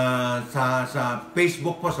sa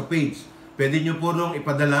Facebook po, sa page. Pwede nyo po nung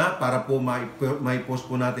ipadala para po mai-post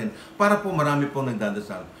po natin, para po marami pong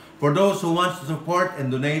nagdadasal. For those who want to support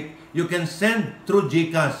and donate, you can send through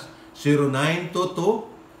GCash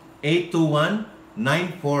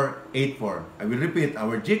 0922-821-9484. I will repeat,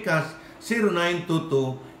 our GCash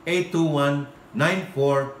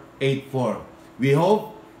 0922-821-9484. We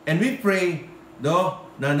hope and we pray na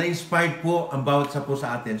na-inspired po ang bawat sa po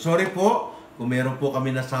sa atin. Sorry po kung meron po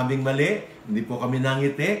kami nasabing mali, hindi po kami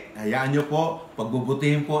nangiti. Hayaan nyo po,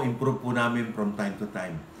 pagbubutihin po, improve po namin from time to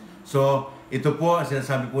time. So, ito po ang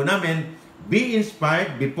sinasabi po namin, be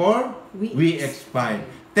inspired before we expire.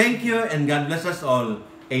 Thank you and God bless us all.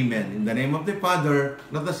 Amen. In the name of the Father,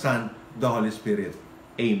 of the Son, the Holy Spirit.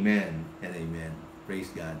 Amen and amen.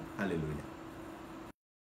 Praise God. Hallelujah.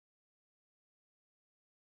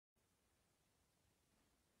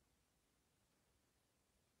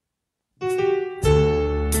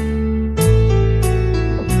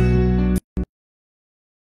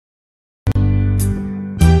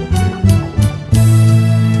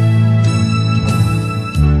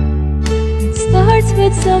 It starts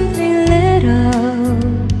with something little.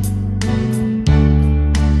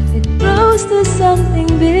 It grows to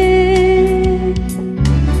something big.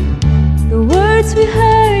 The words we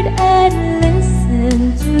heard and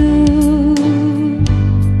listened to,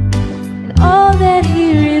 and all that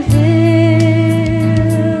He revealed,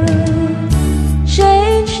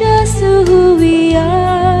 changed us to who we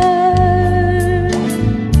are,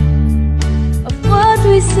 of what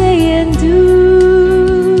we say and do.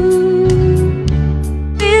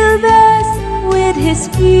 Filled us with His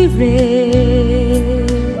Spirit,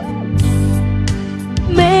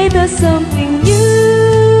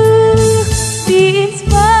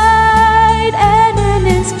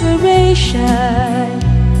 salvation,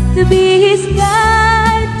 to be His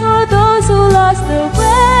guide for those who lost their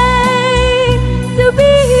way.